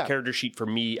be on my character sheet for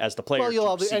me as the player. Well, you'll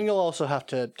also have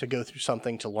to go through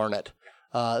something to learn it.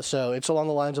 So it's along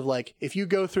the lines of if you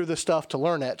go through the stuff to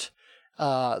learn it,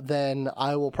 then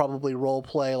I will probably role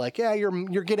play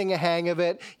you're getting a hang of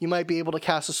it. You might be able to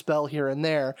cast a spell here and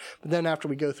there, but then after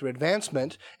we go through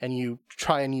advancement and you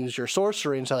try and use your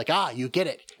sorcery and say you get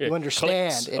it, you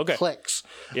understand, it clicks.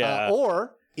 Yeah.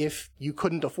 Or if you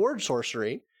couldn't afford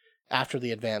sorcery after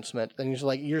the advancement, then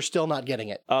you're still not getting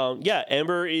it.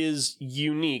 Amber is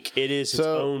unique. It is its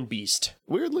own beast.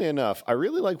 Weirdly enough, I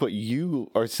really like what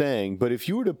you are saying, but if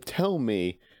you were to tell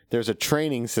me there's a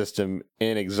training system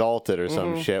in Exalted or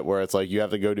some shit where it's you have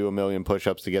to go do 1 million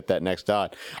push-ups to get that next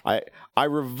dot, I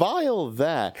revile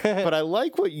that, but I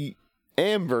like what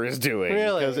Amber is doing.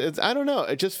 Really? Because I don't know,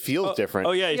 it just feels different.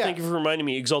 Oh, yeah, thank you for reminding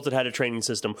me. Exalted had a training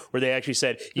system where they actually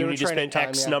said you need to spend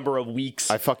X number of weeks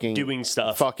doing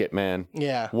stuff. Fuck it, man.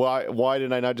 Yeah. Why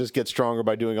did I not just get stronger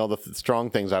by doing all the strong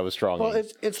things I was strong in? Well,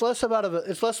 it's less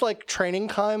it's less like training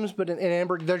times, but in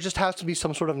Amber, there just has to be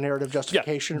some sort of narrative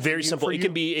justification. Yeah, very simple. It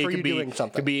could be doing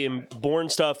something. It could be in born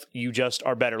stuff. You just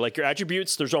are better. Like your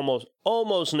attributes, there's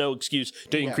almost no excuse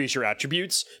to increase your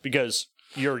attributes because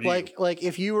you're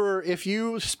if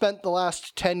you spent the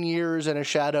last 10 years in a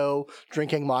shadow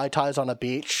drinking Mai Tais on a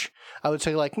beach, I would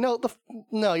say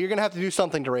no, you're gonna have to do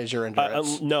something to raise your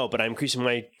endurance. No, but I'm increasing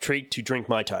my trait to drink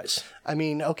Mai Tais. I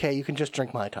mean, okay, you can just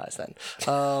drink Mai Tais then.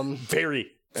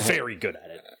 Very, very good at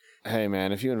it. Hey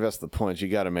man, if you invest the points, you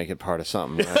got to make it part of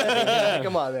something. Right?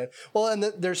 Come on, man. Well, and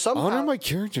there's some honor my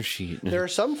character sheet. There are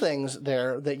some things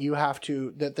there that you have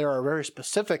to. That there are very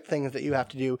specific things that you have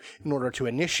to do in order to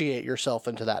initiate yourself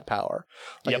into that power.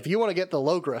 If you want to get the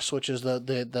Logris, which is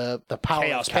the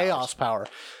power chaos power.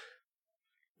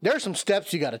 There are some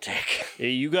steps you got to take.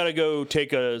 You got to go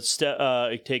take a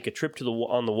trip to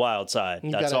on the wild side.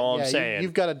 That's all I'm saying.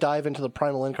 You've got to dive into the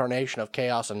primal incarnation of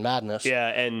chaos and madness. Yeah,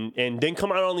 and then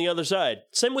come out on the other side.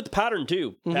 Same with the pattern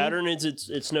too. Pattern is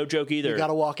it's no joke either. You got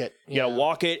to walk it. You got to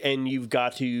walk it, and you've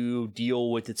got to deal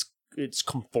with its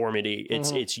conformity,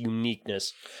 its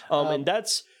uniqueness. And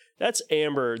that's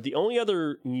Amber. The only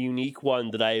other unique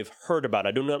one that I've heard about,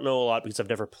 I do not know a lot because I've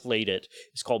never played it,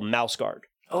 is called Mouse Guard.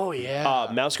 Oh, yeah.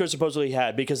 Mouse Guard supposedly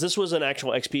had, because this was an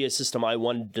actual XP system I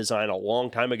wanted to design a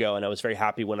long time ago, and I was very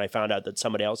happy when I found out that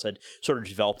somebody else had sort of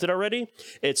developed it already.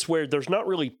 It's where there's not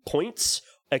really points,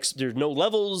 there's no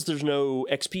levels, there's no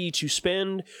XP to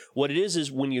spend. What it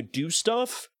is when you do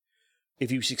stuff,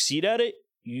 if you succeed at it,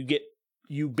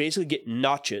 you basically get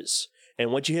notches.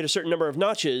 And once you hit a certain number of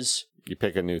notches... You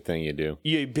pick a new thing you do.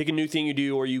 You pick a new thing you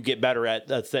do, or you get better at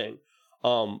that thing.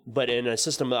 But in a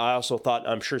system that I also thought,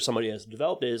 I'm sure somebody has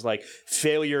developed, is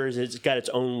failure it's got its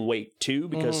own weight too,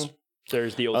 because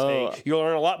There's the old saying, you'll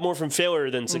learn a lot more from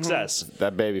failure than success.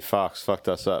 That baby fox fucked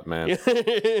us up, man.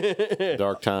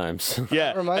 Dark times.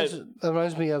 Yeah. That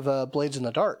reminds me of Blades in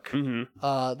the Dark.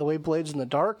 Mm-hmm. The way Blades in the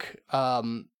Dark,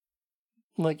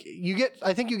 like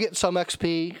I think you get some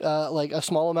XP, like a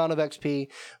small amount of XP,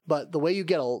 but the way you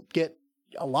get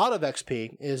a lot of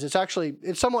XP is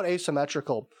it's somewhat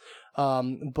asymmetrical,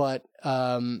 but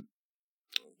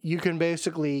you can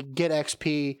basically get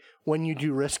XP when you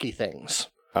do risky things.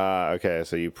 Okay,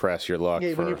 so you press your luck.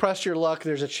 Yeah, when you press your luck,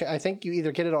 there's I think you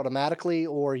either get it automatically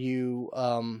or you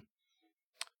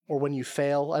or when you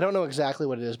fail. I don't know exactly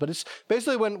what it is, but it's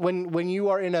basically when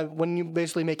you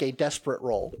basically make a desperate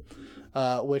roll,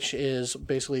 which is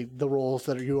basically the rolls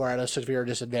that you are at a severe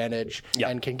disadvantage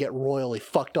and can get royally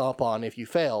fucked up on if you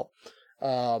fail.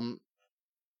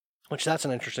 Which that's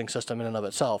an interesting system in and of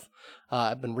itself.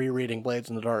 I've been rereading Blades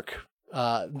in the Dark.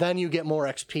 Then you get more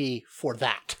XP for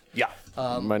that. Yeah.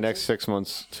 My next 6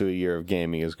 months to a year of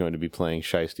gaming is going to be playing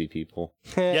Shiesty people.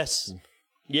 Yes.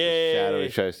 Yay. Shadowy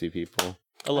Shiesty people.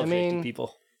 I love Shiesty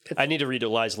people. I need to read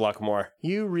Eli's Luck more.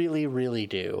 You really, really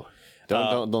do.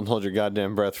 Don't hold your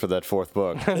goddamn breath for that fourth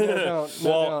book.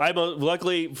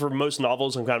 Luckily for most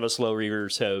novels, I'm kind of a slow reader,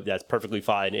 so that's perfectly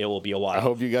fine. It will be a while. I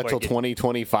hope you got till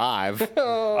 2025.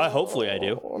 Hopefully I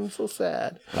do. I'm so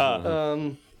sad.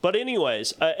 But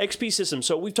anyways, XP system.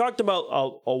 So we've talked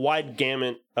about a wide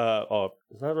gamut. Is that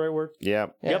the right word? Yeah.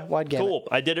 Yep. Wide gamut. Cool.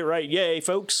 I did it right. Yay,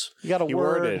 folks. You got a You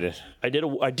word. worded it.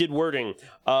 I did wording.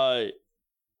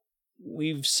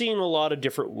 We've seen a lot of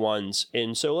different ones,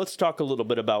 and so let's talk a little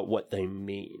bit about what they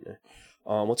mean.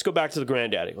 Let's go back to the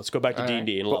granddaddy. Let's go back to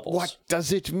D&D and levels. What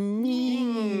does it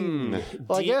mean?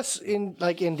 Well, I guess in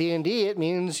D&D, it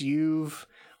means you've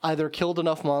either killed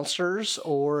enough monsters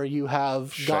or you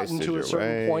have gotten Shysted to a your certain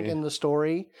way. point in the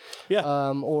story. Yeah.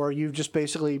 Or you've just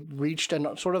basically reached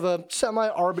a sort of a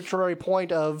semi-arbitrary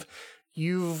point of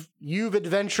you've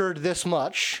adventured this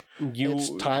much. It's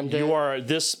time to... You are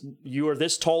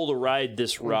this tall to ride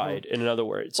this ride, in other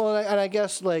words. Well, and I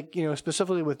guess, like, you know,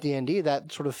 specifically with D&D,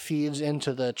 that sort of feeds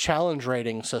into the challenge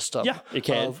rating system. Yeah, it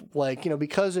can. Of, like, you know,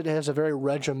 because it has a very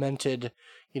regimented,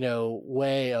 you know,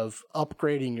 way of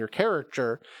upgrading your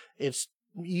character, it's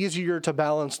easier to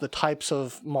balance the types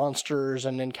of monsters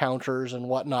and encounters and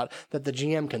whatnot that the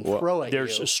GM can throw at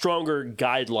There's you. stronger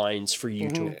guidelines for you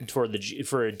for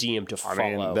a DM to follow.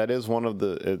 I mean, that is one of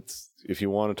if you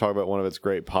want to talk about one of its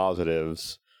great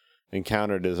positives,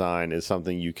 encounter design is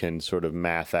something you can sort of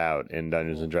math out in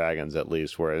Dungeons and Dragons, at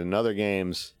least, where in other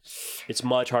games, it's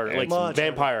much harder. Like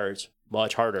vampires,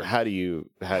 much harder. how do you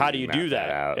do that?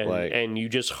 out? And you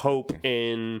just hope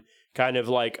in kind of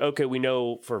like, okay, we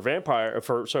know for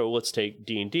so let's take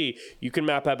D&D, you can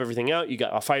map up everything out. You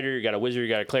got a fighter, you got a wizard, you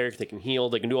got a cleric. They can heal,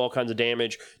 they can do all kinds of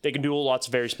damage, they can do lots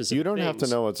of very specific you don't have to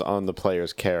things. know what's on the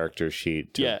player's character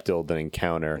sheet to build an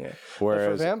encounter. Yeah.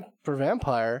 Whereas For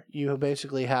vampire, you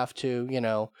basically have to, you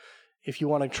know, if you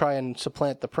want to try and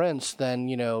supplant the prince, then,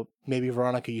 you know, maybe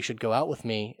Veronica, you should go out with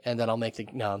me, and then I'll make the...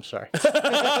 No, I'm sorry.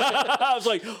 I was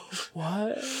like,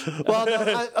 what? Well,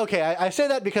 no, I say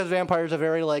that because vampires are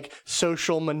very, like,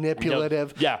 social,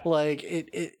 manipulative. Yeah. Like,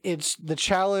 it's... The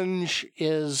challenge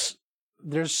is...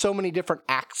 There's so many different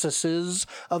axes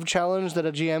of challenge that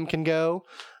a GM can go.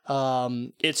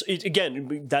 It's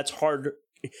again, that's hard.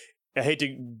 I hate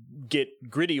to get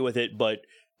gritty with it, but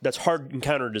that's hard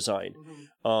encounter design.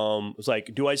 It's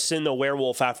like, do I send a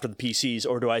werewolf after the PCs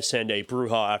or do I send a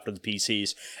Brujah after the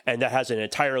PCs? And that has an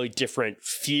entirely different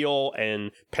feel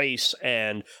and pace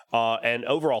and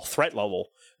overall threat level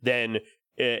than,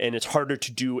 and it's harder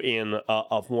to do in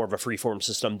a more of a freeform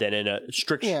system than in a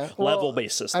strict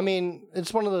level-based system. I mean,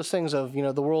 it's one of those things of, you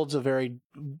know, the world of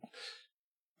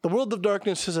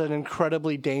darkness is an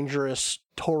incredibly dangerous,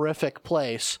 horrific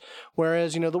place.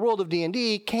 Whereas, you know, the world of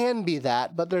D&D can be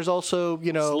that, but there's also,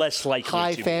 you know, less likely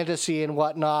high to fantasy and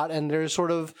whatnot, and there's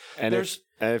sort of...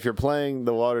 if you're playing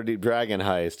the Waterdeep Dragon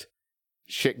heist,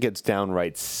 shit gets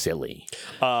downright silly.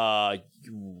 4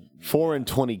 and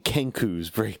 20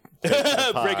 Kenkus break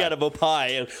out of a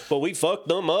pie, but we fucked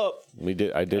them up. We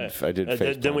did. I did.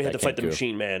 Then we had to fight the Kenku.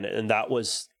 Machine Man, and that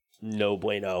was no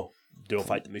bueno. Don't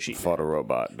fight the Machine Man. Fought a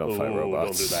robot. Don't fight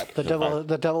robots. Don't do that.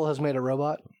 The devil has made a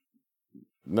robot?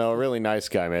 No, a really nice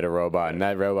guy made a robot, and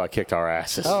that robot kicked our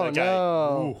asses. Oh, That guy.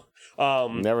 no.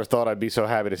 Never thought I'd be so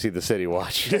happy to see the city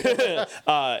watch.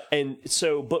 And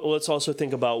so, but let's also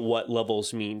think about what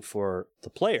levels mean for the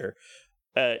player.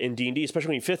 In D&D,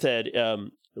 especially in 5th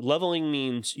Ed, leveling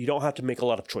means you don't have to make a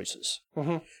lot of choices.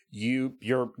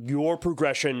 Your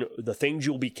progression, the things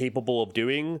you'll be capable of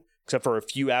doing, except for a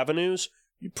few avenues,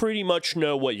 you pretty much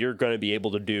know what you're going to be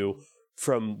able to do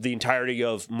from the entirety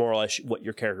of more or less what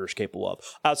your character is capable of.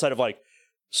 Outside of like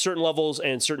certain levels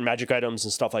and certain magic items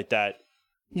and stuff like that,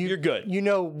 you're good. You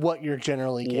know what you're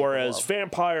generally capable Whereas of.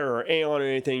 Vampire or Aeon or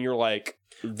anything, you're like,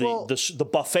 the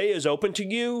buffet is open to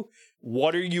you.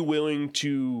 What are you willing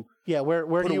to where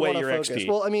put do you away want to your focus? XP?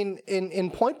 Well, I mean,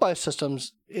 in point-buy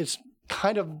systems, it's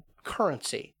kind of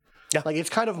currency. Yeah. Like, it's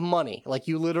kind of money. Like,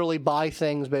 you literally buy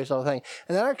things based on a thing.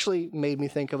 And that actually made me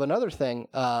think of another thing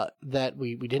that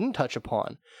we didn't touch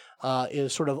upon,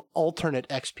 is sort of alternate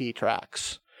XP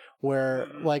tracks. Where,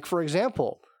 like, for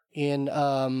example, in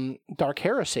Dark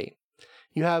Heresy,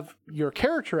 you have your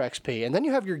character XP, and then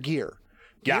you have your gear.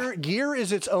 Gear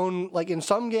is its own, like, in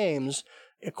some games,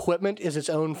 equipment is its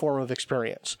own form of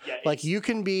experience. Yeah, like, you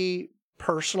can be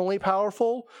personally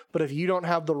powerful, but if you don't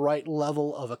have the right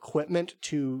level of equipment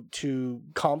to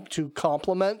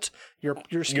complement your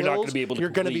skills, You're not gonna be able to you're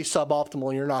going to be complete. suboptimal,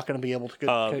 and you're not going to be able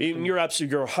to.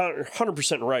 You're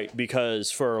 100% right,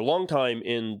 because for a long time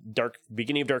in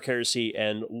beginning of Dark Heresy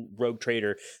and Rogue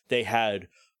Trader, they had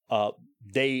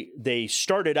they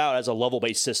started out as a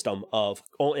level-based system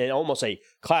and almost a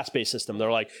class-based system.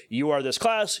 They're like, you are this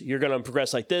class, you're going to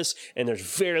progress like this, and there's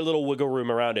very little wiggle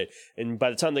room around it. And by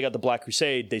the time they got the Black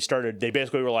Crusade, they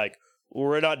basically were like,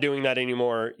 we're not doing that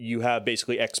anymore. You have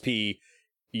basically XP.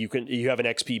 You have an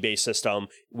XP-based system.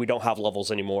 We don't have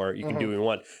levels anymore. You can do what you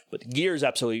want. But gear is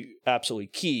absolutely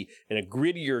key. In a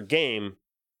grittier game,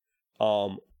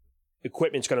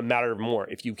 equipment's going to matter more.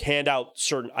 If you hand out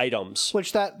certain items,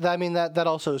 Which that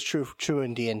also is true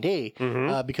in D&D,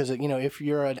 because if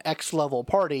you're an X level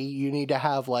party, you need to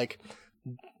have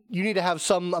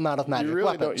some amount of magic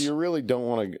weapons. You really don't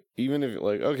want to, even if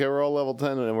like, okay, we're all level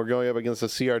 10 and we're going up against a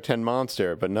CR10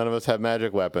 monster, but none of us have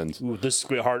magic weapons. ooh, this is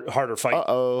going to be a harder fight.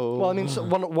 Uh-oh. Well, I mean, so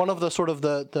one of the sort of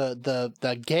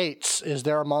the gates is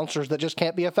there are monsters that just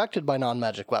can't be affected by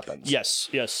non-magic weapons. Yes.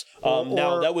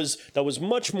 Now that was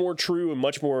much more true and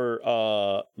much more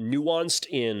nuanced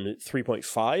in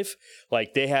 3.5.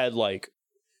 Like they had like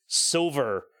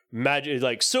silver magic,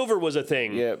 like silver was a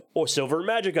thing. Yeah. Or silver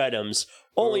magic items,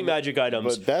 only magic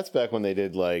items. But that's back when they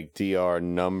did like DR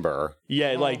number,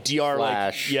 Like DR,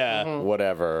 flash,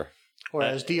 whatever.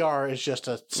 Whereas DR is just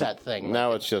a set thing.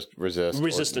 Now it's just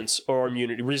resistance or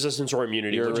immunity,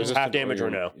 which is half damage or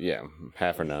no. Yeah,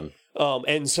 half or none.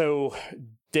 And so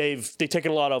they've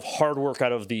taken a lot of hard work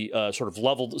out of the sort of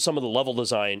some of the level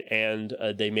design, and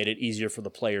they made it easier for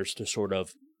the players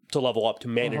to level up, to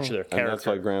manage their character. And that's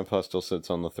why Grandpa still sits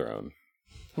on the throne.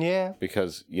 Yeah,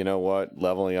 Because you know what?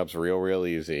 Leveling up's real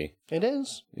easy. it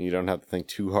is. You don't have to think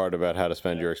too hard about how to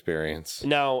spend your experience.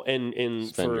 Now, Spend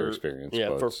your experience.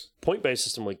 for quotes. point-based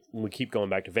system, like we keep going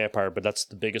back to Vampire, but that's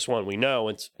the biggest one we know.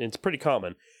 It's pretty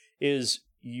common. Is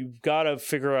you've got to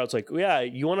figure out. It's like,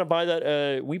 you want to buy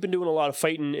that? We've been doing a lot of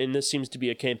fighting, and this seems to be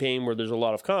a campaign where there's a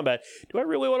lot of combat. Do I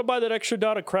really want to buy that extra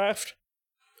dot of craft?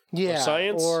 Yeah,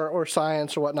 science? or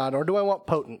science or whatnot. Or do I want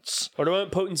potence? Or do I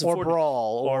want potence Or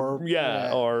brawl?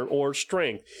 or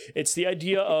strength? It's the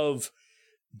idea of,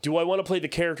 do I want to play the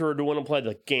character or do I want to play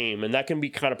the game? And that can be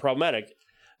kind of problematic.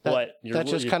 That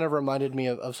just kind of reminded me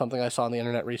of something I saw on the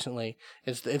internet recently.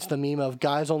 It's the meme of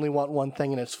guys only want one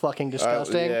thing and it's fucking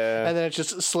disgusting. Yeah. And then it's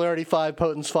just celerity 5,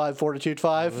 potence 5, fortitude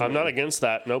 5. I'm not against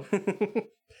that. Nope.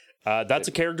 That's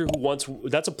a player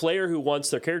who wants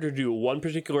their character to do one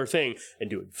particular thing and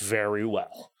do it very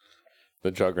well. The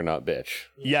Juggernaut bitch.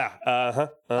 Yeah. I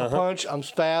punch, I'm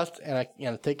fast, and I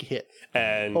take a hit.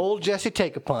 And Old Jesse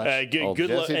take a punch. good luck.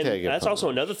 Jesse And take a that's also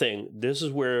punch. another thing. This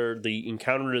is where the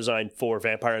encounter design for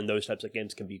Vampire and those types of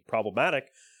games can be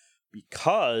problematic,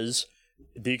 because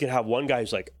you can have one guy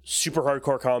who's like super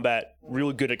hardcore combat,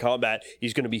 really good at combat.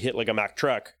 He's going to be hit like a Mack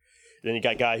truck. Then you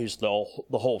got a guy who's the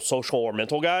whole social or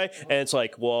mental guy, and it's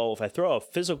like, well, if I throw a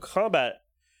physical combat,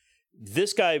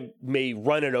 this guy may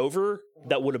run it over.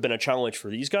 That would have been a challenge for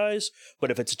these guys,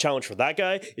 but if it's a challenge for that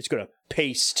guy, it's going to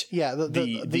paste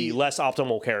the less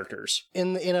optimal characters.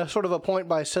 In a sort of a point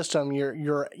by system,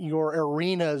 your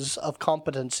arenas of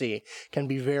competency can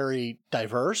be very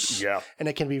diverse. Yeah. And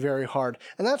it can be very hard.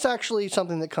 And that's actually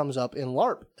something that comes up in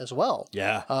LARP as well.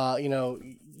 Yeah.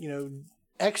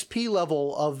 XP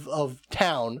level of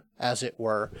town, as it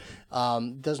were,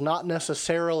 does not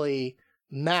necessarily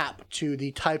map to the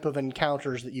type of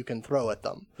encounters that you can throw at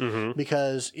them. Mm-hmm.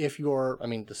 Because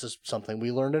this is something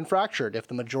we learned in Fractured. If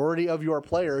the majority of your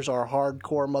players are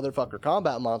hardcore motherfucker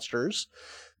combat monsters,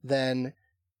 then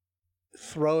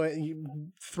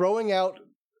throwing out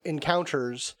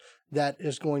encounters that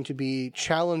is going to be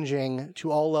challenging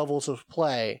to all levels of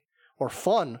play, or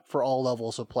fun for all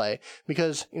levels of play,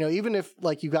 because even if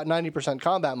like you've got 90%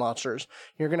 combat monsters,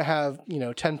 you're going to have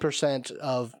 10%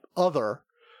 of other,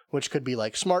 which could be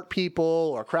like smart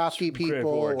people or crafty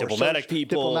people or diplomatic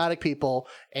people.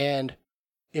 And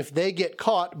if they get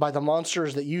caught by the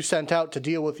monsters that you sent out to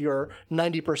deal with your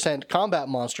 90% combat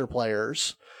monster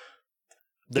players,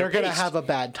 they're going to have a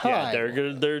bad time. Yeah, they're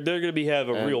going to have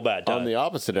a real bad time. On the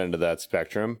opposite end of that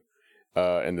spectrum,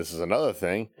 and this is another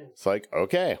thing, it's like,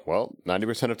 okay, well,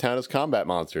 90% of town is combat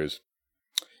monsters.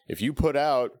 If you put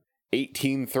out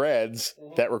 18 threads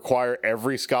that require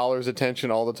every scholar's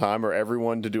attention all the time, or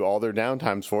everyone to do all their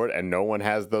downtimes for it, and no one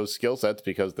has those skill sets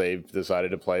because they've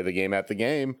decided to play the game at the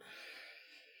game,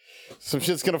 some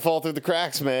shit's gonna fall through the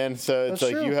cracks, man. So it's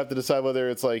like you have to decide whether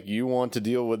it's like you want to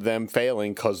deal with them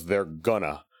failing because they're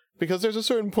gonna. Because there's a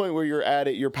certain point where you're at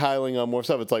it, you're piling on more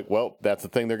stuff. It's like, well, that's the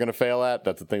thing they're gonna fail at.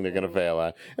 That's the thing they're gonna fail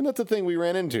at, and that's the thing we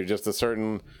ran into. Just a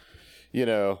certain,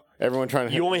 everyone trying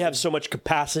to. You only have so much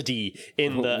capacity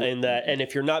in that, and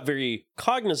if you're not very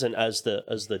cognizant as the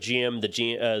GM, the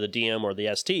DM, or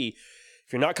the ST,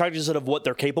 if you're not cognizant of what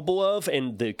they're capable of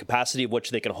and the capacity of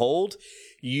which they can hold,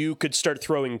 you could start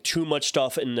throwing too much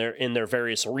stuff in their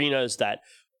various arenas that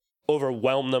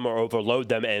overwhelm them or overload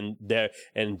them,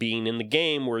 and being in the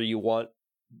game where you want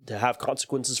to have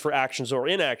consequences for actions or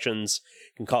inactions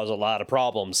can cause a lot of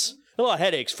problems, a lot of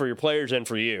headaches for your players and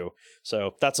for you.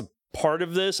 So that's a part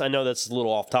of this. I know that's a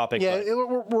little off topic. Yeah,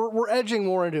 but we're edging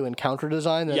more into encounter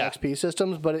design than XP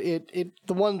systems, but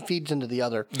the one feeds into the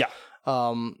other. Yeah.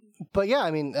 But yeah, I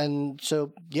mean, and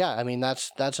so yeah, I mean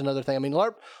that's another thing. I mean,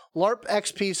 LARP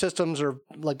XP systems are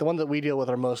like the ones that we deal with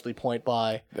are mostly point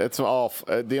buy. It's all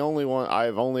the only one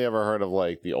I've only ever heard of,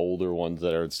 like the older ones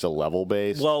that are still level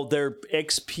based. Well, they're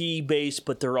XP based,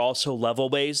 but they're also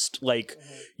level based. Like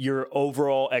your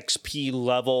overall XP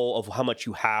level of how much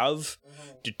you have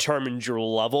determines your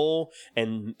level,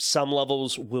 and some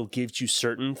levels will give you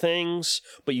certain things,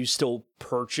 but you still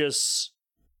purchase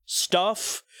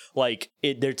stuff. Like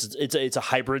it's a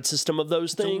hybrid system of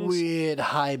those things. It's a weird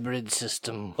hybrid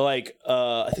system. Like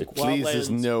I think it pleases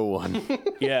no one.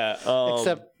 Yeah,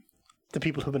 except the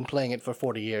people who've been playing it for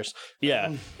 40 years.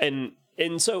 Yeah, and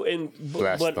so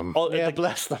bless them.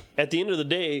 Bless them. At the end of the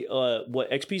day, what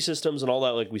XP systems and all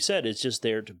that, like we said, is just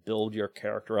there to build your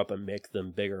character up and make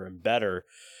them bigger and better.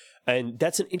 And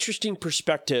that's an interesting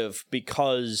perspective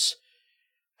because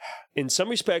in some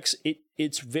respects,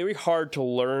 it's very hard to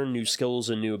learn new skills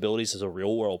and new abilities as a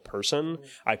real world person.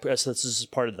 I guess this is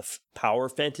part of the power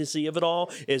fantasy of it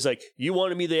all. Is like, you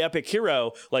want to be the epic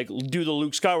hero, like do the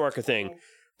Luke Skywalker thing.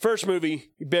 First movie,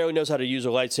 he barely knows how to use a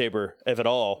lightsaber, if at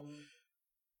all.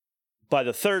 By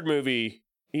the third movie,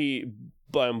 I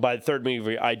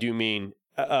do mean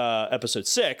episode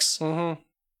 6. Mm-hmm.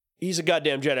 He's a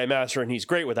goddamn Jedi Master, and he's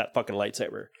great with that fucking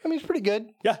lightsaber. I mean, he's pretty good.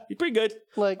 Yeah, he's pretty good.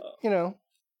 Like, he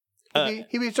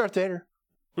beats Darth Vader.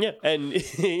 Yeah, and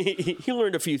he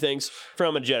learned a few things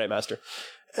from a Jedi Master.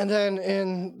 And then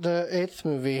in the 8th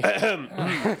movie...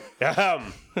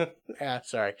 yeah,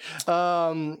 sorry.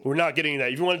 We're not getting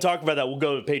that. If you want to talk about that, we'll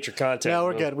go to Patreon content. No,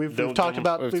 we're good. We've talked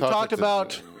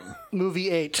about movie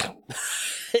 8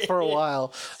 for a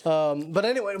while. But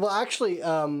anyway, well, actually,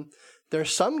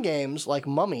 there's some games like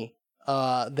Mummy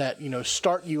that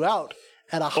start you out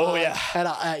at a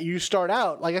high. You start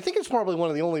out like, I think it's probably one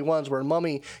of the only ones where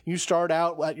Mummy, you start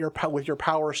out with your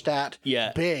power stat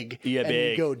big, and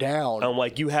you go down.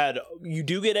 Like you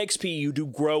do get XP, you do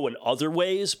grow in other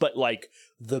ways, but like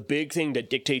the big thing that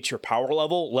dictates your power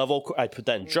level, I put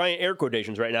that in giant air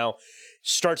quotations right now,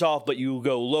 starts off, but you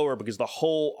go lower because the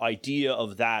whole idea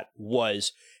of that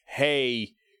was,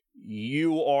 hey,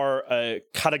 you are a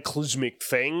cataclysmic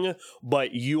thing,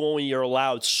 but you only are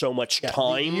allowed so much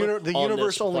time. The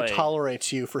universe only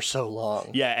tolerates you for so long.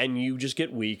 Yeah, and you just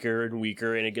get weaker and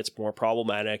weaker, and it gets more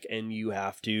problematic, and you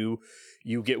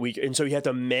get weaker, and so you have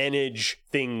to manage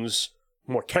things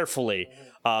more carefully.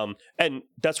 And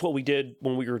that's what we did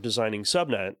when we were designing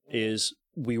Subnet. Is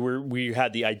we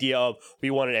had the idea of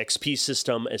we want an XP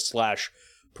system /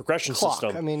 progression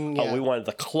system. I mean, we wanted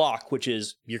the clock, which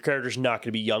is your character's not going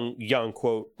to be young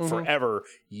quote forever.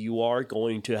 You are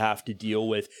going to have to deal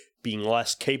with being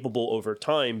less capable over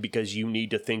time because you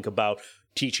need to think about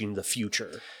teaching the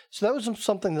future. So that was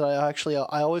something that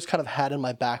I always kind of had in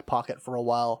my back pocket for a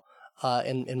while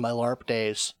in my LARP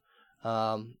days.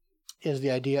 Is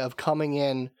the idea of coming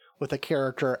in with a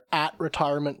character at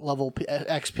retirement level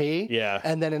XP. Yeah.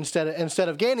 And then instead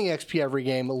of gaining XP every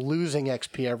game, losing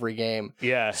XP every game.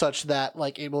 Yeah. Such that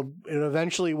like it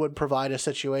eventually would provide a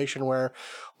situation where,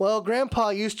 well, Grandpa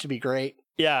used to be great.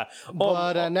 Yeah.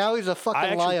 But now he's a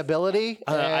fucking liability.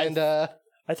 I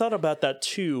thought about that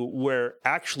too, where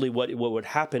actually what would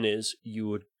happen is you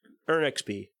would earn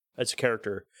XP as a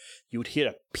character. You would hit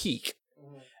a peak.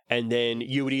 and then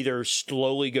you would either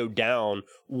slowly go down,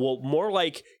 well, more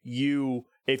like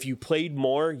if you played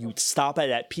more, you'd stop at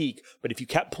that peak, but if you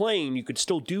kept playing, you could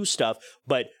still do stuff,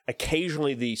 but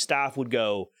occasionally the staff would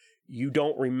go, you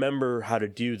don't remember how to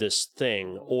do this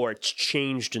thing, or it's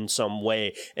changed in some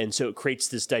way. And so it creates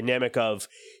this dynamic of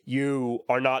you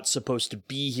are not supposed to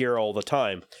be here all the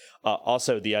time.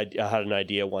 Also, I had an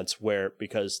idea once where,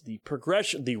 because the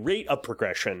rate of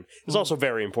progression is also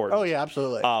very important. Oh yeah,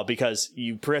 absolutely. Because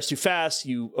you progress too fast,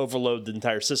 you overload the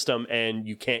entire system, and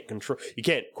you can't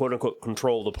quote unquote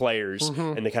control the players,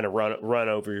 and they kind of run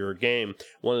over your game.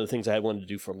 One of the things I wanted to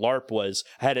do for LARP was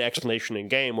I had an explanation in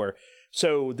game where,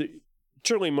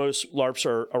 surely most LARPs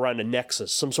are around a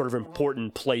nexus, some sort of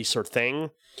important place or thing.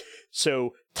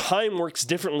 So time works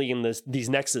differently in these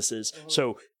nexuses.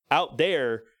 So out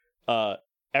there,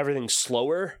 everything's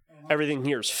slower. Everything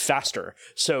here is faster.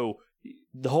 So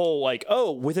the whole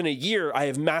within a year I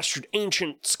have mastered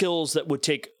ancient skills that would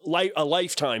take a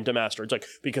lifetime to master. It's like,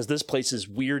 because this place is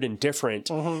weird and different.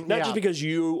 Not just because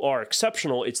you are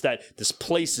exceptional, it's that this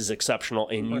place is exceptional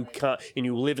and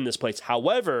you live in this place.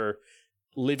 However,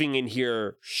 living in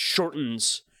here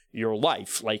shortens your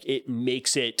life. Like, it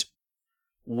makes it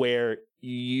where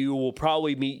you will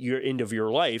probably meet your end of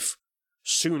your life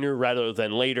sooner rather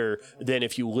than later than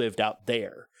if you lived out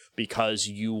there, because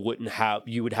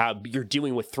you're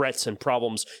dealing with threats and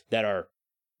problems that are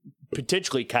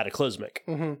potentially cataclysmic.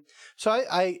 So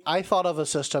I thought of a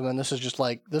system, and this is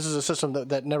a system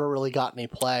that never really got any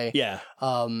play. Yeah.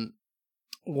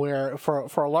 Where for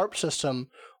a LARP system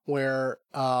where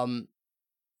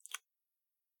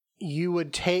you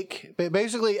would take,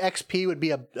 basically XP would be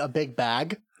a big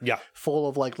bag. Yeah. Full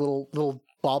of like little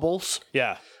baubles.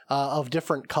 Yeah. Of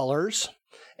different colors,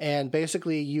 and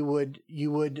basically you would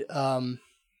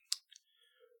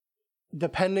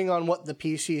depending on what the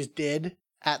PCs did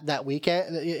at that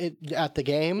weekend at the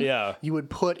game, you would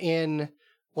put in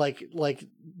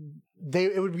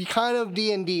it would be kind of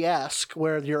D&D-esque,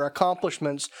 where your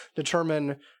accomplishments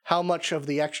determine how much of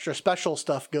the extra special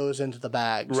stuff goes into the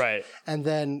bags. Right. And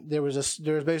then there was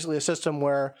basically a system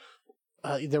where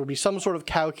there would be some sort of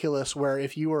calculus where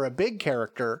if you were a big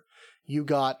character, you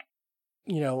got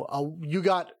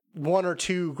one or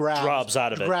two grabs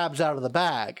out of the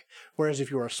bag. Whereas if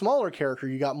you were a smaller character,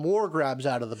 you got more grabs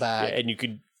out of the bag.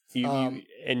 Yeah,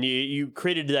 and you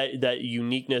created that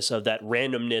uniqueness of that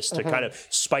randomness to kind of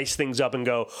spice things up and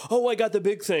go, oh, I got the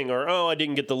big thing, or oh, I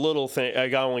didn't get the little thing. I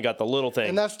only got the little thing.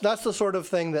 And that's the sort of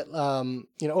thing that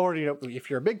if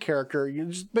you're a big character,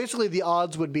 basically the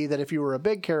odds would be that if you were a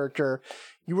big character,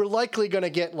 you were likely going to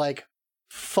get like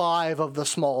 5 of the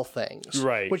small things,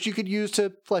 right? Which you could use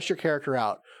to flesh your character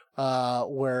out.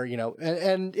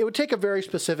 And it would take a very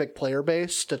specific player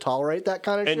base to tolerate that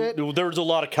kind of shit. And there was a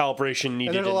lot of calibration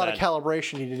needed. And there's a lot of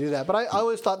calibration needed to do that. But I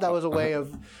always thought that was a way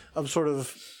of sort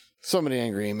of. So many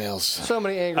angry emails.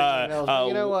 But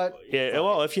you know what? Yeah.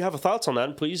 Well, if you have thoughts on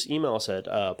that, please email us at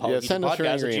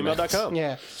apologiepodcast@gmail.com.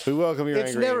 Yeah. We welcome your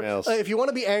angry emails. If you want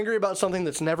to be angry about something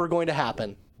that's never going to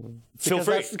happen, feel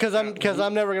free. Because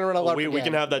I'm never going to run a LARP again. We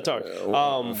can have that talk.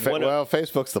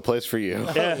 Facebook's the place for you.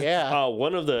 Yeah.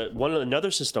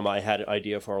 Another system I had an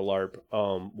idea for a LARP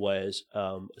was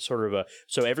sort of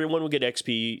so everyone would get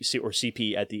XP or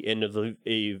CP at the end of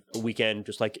a weekend,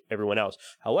 just like everyone else.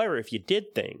 However, if you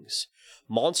did things,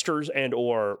 monsters and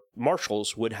or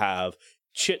marshals would have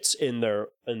chits in their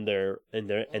and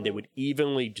they would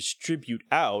evenly distribute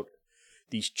out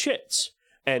these chits.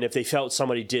 And if they felt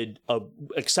somebody did an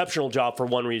exceptional job for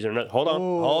one reason or another, hold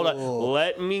on.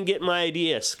 Let me get my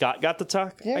idea. Scott got the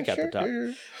talk? Yeah, I got the talk.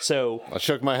 Sure. So I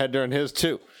shook my head during his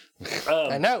too.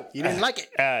 I know you didn't like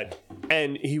it.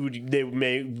 And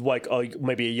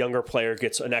maybe a younger player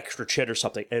gets an extra chit or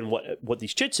something. And what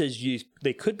these chits is,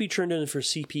 they could be turned in for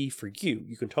CP for you.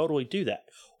 You can totally do that.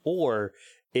 Or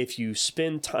if you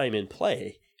spend time in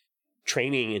play,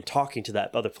 training and talking to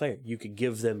that other player, you could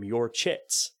give them your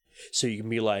chits. So you can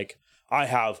be like, I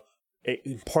have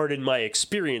imparted my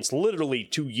experience literally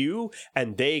to you,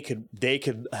 and they could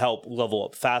help level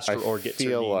up faster or get. I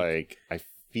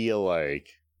feel like.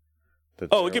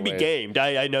 It could be gamed.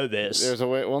 I know this. There's a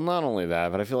way. Well, not only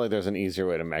that, but I feel like there's an easier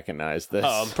way to mechanize this.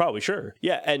 I'm probably sure.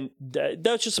 Yeah, and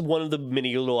that's just one of the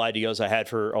many little ideas I had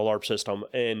for a LARP system,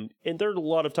 and there are a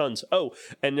lot of tons. Oh,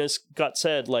 and as Scott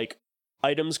said, like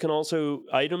items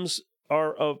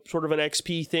are a sort of an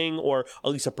XP thing, or at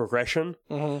least a progression.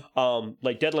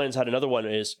 Like Deadlands had another one,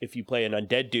 is if you play an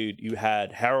undead dude, you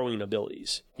had harrowing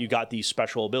abilities. You got these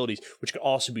special abilities, which could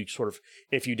also be sort of,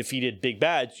 if you defeated big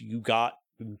bads, you got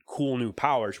cool new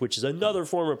powers, which is another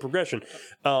form of progression.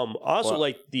 I also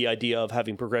like the idea of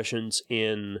having progressions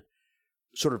in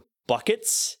sort of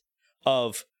buckets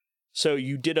of, so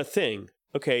you did a thing.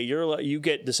 Okay, you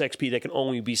get this XP that can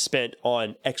only be spent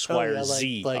on X, Y, or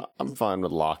Z. I'm fine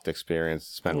with locked experience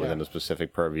spent within a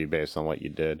specific purview based on what you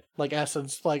did. Like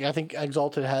Essence, like I think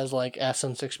Exalted has like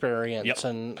Essence experience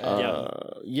and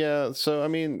yeah. So I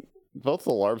mean, both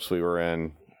the LARPs we were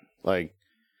in, like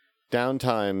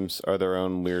downtimes are their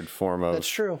own weird form of. That's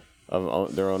true.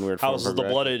 Of their own weird form Houses of the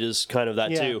Blooded is kind of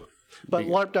that too. But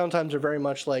LARP downtimes are very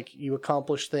much like you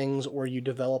accomplish things or you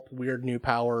develop weird new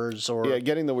powers or... Yeah,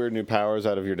 getting the weird new powers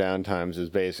out of your downtimes is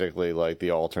basically like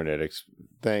the alternate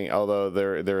thing, although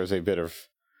there is a bit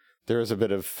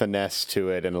of finesse to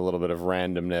it and a little bit of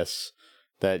randomness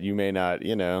that you may not,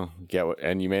 get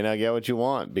and you may not get what you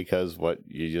want because what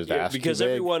you just asked. Because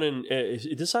everyone this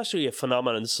is actually a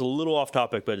phenomenon. This is a little off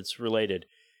topic, but it's related.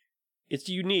 It's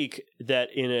unique that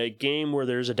in a game where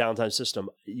there's a downtime system,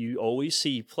 you always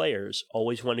see players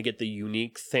always want to get the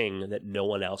unique thing that no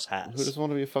one else has. Who doesn't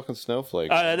want to be a fucking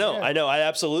snowflake? I know. I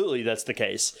absolutely, that's the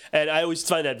case. And I always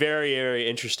find that very, very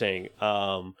interesting.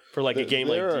 For like a game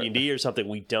like D&D or something,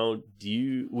 we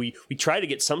try to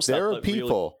get some stuff. There are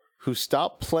people who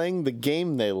stop playing the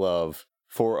game they love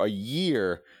for a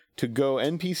year to go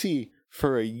NPC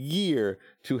for a year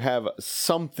to have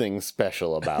something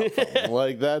special about them.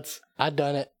 Like that's... I've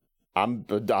done it.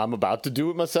 I'm about to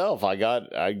do it myself. I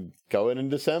go in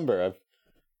December.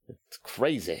 It's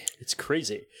crazy. It's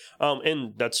crazy.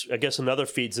 And that's, I guess, another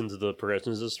feeds into the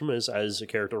progression system is as a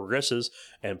character progresses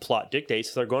and plot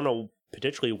dictates, they're going to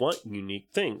potentially want unique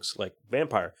things like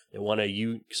vampire. They want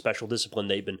a special discipline.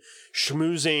 They've been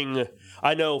schmoozing.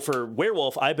 I know for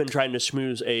werewolf, I've been trying to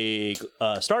schmooze a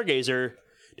stargazer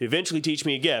to eventually teach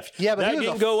me a gift. Yeah, but that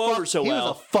didn't go over so well. He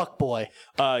was a fuck boy.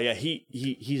 Yeah,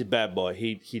 he's a bad boy.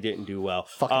 He didn't do well.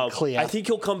 Fucking Clea. I think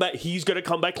he'll come back. He's gonna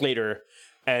come back later,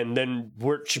 and then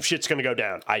some shit's gonna go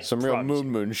down. Some real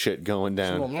moon shit going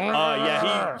down.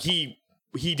 Yeah,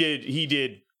 he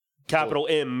did capital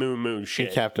M moon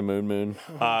shit. Captain Moon.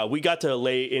 We got to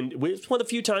lay in. It's one of the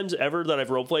few times ever that I've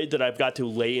roleplayed that I've got to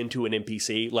lay into an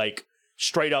NPC like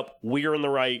straight up. We're in the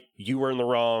right. You were in the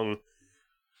wrong.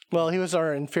 Well, he was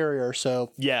our inferior,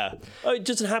 so... Yeah. It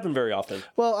doesn't happen very often.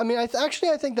 Well, I mean, I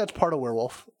think that's part of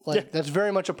Werewolf. Like, that's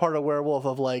very much a part of Werewolf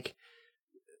of, like...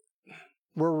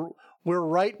 We're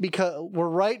right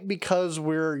because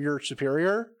we're your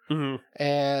superior,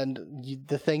 and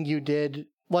the thing you did...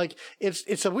 Like,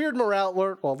 it's a weird morale...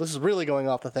 Well, this is really going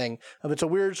off the thing. It's a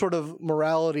weird sort of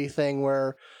morality thing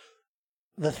where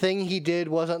the thing he did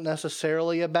wasn't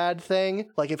necessarily a bad thing.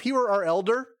 Like, if he were our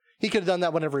elder... He could have done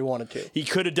that whenever he wanted to. He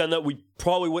could have done that. We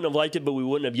probably wouldn't have liked it, but we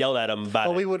wouldn't have yelled at him about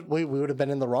it. We would have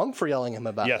been in the wrong for yelling him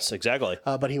about it. Yes, exactly.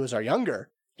 But he was our younger,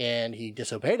 and he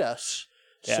disobeyed us.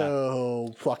 Yeah.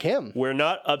 So, fuck him. We're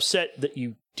not upset that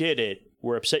you did it.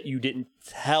 We're upset you didn't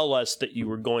tell us that you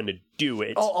were going to do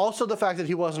it. Oh, also the fact that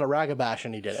he wasn't a Ragabash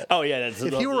and he did it. Oh, yeah. That's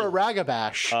if he were a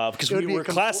Ragabash... because we were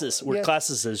classes. We're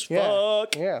classes as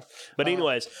fuck. Yeah. But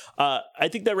anyways, I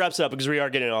think that wraps it up because we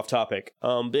are getting off topic.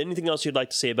 But anything else you'd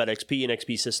like to say about XP and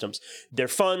XP systems? They're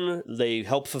fun. They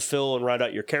help fulfill and round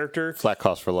out your character. Flat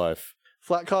cost for life.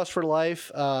 Flat cost for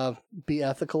life. Be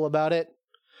ethical about it.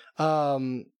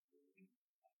 Like,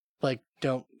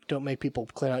 don't make people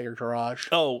clean out your garage.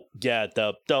 Oh, yeah,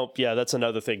 yeah, that's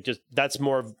another thing. Just that's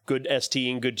more of good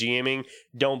ST and good GMing.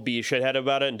 Don't be a shithead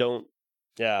about it and don't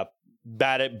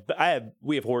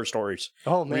we have horror stories.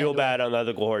 Oh man. Real bad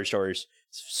unethical horror stories.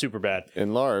 It's super bad.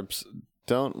 In LARPs,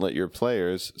 don't let your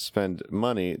players spend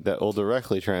money that will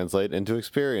directly translate into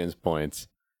experience points.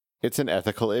 It's an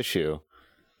ethical issue.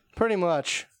 Pretty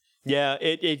much. Yeah,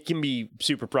 it can be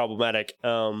super problematic.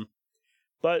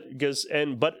 But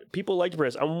people like to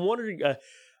progress. I'm wondering.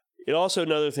 It also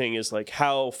another thing is like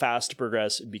how fast to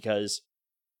progress because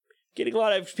getting a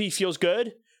lot of XP feels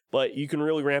good, but you can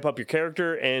really ramp up your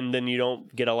character, and then you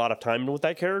don't get a lot of time with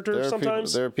that character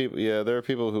sometimes. There are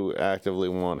people who actively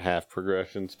want half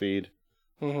progression speed.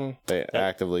 Mm-hmm. They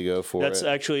actively go for That's it.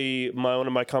 actually one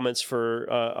of my comments for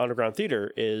Underground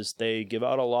Theater is they give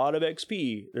out a lot of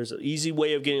XP. There's an easy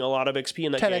way of getting a lot of XP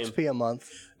in that 10 game. 10 XP a month.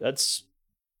 That's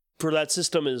for that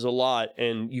system is a lot,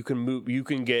 and you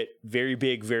can get very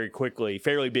big very quickly,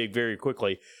 fairly big very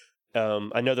quickly.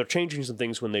 I know they're changing some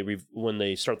things when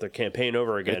they start their campaign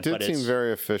over again. It did seem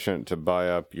very efficient to buy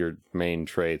up your main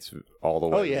traits all the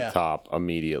way to the top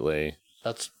immediately.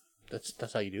 That's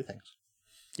how you do things.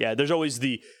 Yeah, there's always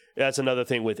that's another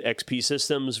thing with XP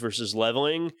systems versus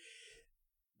leveling.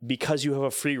 Because you have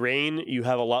a free reign, you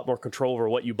have a lot more control over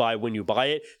what you buy when you buy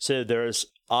it. So there's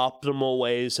optimal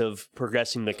ways of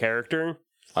progressing the character.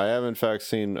 I have in fact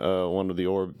seen one of the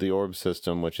orb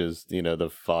system, which is the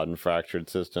FOD and fractured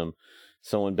system,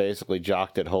 someone basically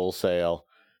jocked it wholesale,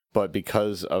 but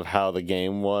because of how the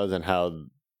game was and how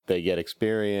they get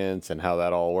experience and how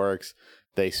that all works,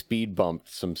 they speed bumped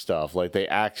some stuff. Like, they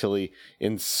actually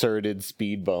inserted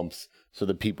speed bumps so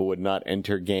that people would not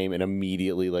enter game and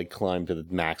immediately like climb to the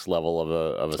max level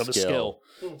of a skill.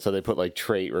 So they put like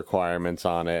trait requirements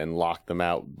on it and locked them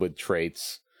out with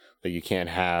traits. Like, you can't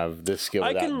have this skill I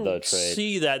without can the trait.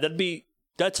 see that.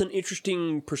 That's an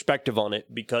interesting perspective on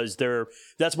it, because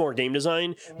that's more game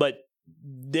design, but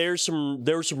there's some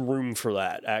room for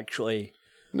that, actually.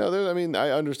 No, I mean, I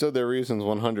understood their reasons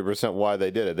 100% why they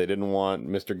did it. They didn't want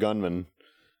Mr. Gunman,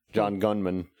 John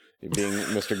Gunman, being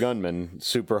Mr. Gunman,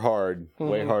 super hard,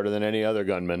 way harder than any other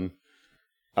gunman.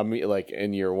 I mean, like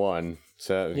in year one,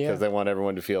 so because they want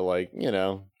everyone to feel like, you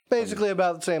know, Basically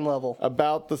about the same level.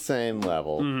 about the same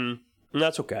level. Mm-hmm.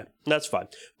 That's okay. That's fine.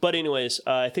 But anyways,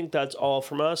 I think that's all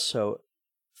from us. So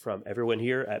from everyone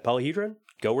here at Polyhedron,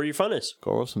 go where your fun is.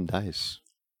 Go roll some dice.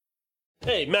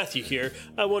 Hey, Matthew here.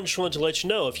 I just wanted to let you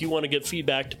know, if you want to get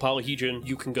feedback to Polyhedron,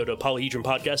 you can go to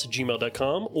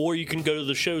polyhedronpodcast@gmail.com, or you can go to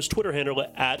the show's Twitter handle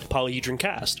at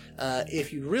polyhedroncast.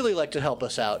 If you'd really like to help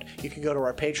us out, you can go to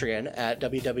our Patreon at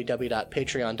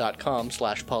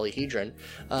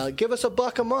www.patreon.com/polyhedron. Give us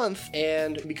 $1 a month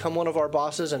and become one of our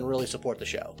bosses and really support the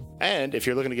show. And if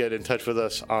you're looking to get in touch with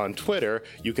us on Twitter,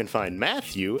 you can find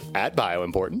Matthew at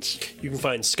BioImportance. You can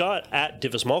find Scott at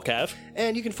DivasMallCav.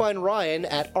 And you can find Ryan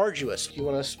at Arduous. You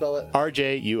want to spell it?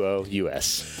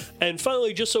 RJUOUS. And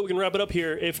finally, just so we can wrap it up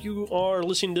here, if you are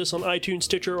listening to this on iTunes,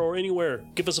 Stitcher, or anywhere,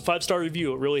 give us a 5-star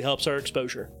review. It really helps our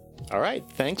exposure. All right.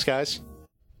 Thanks, guys.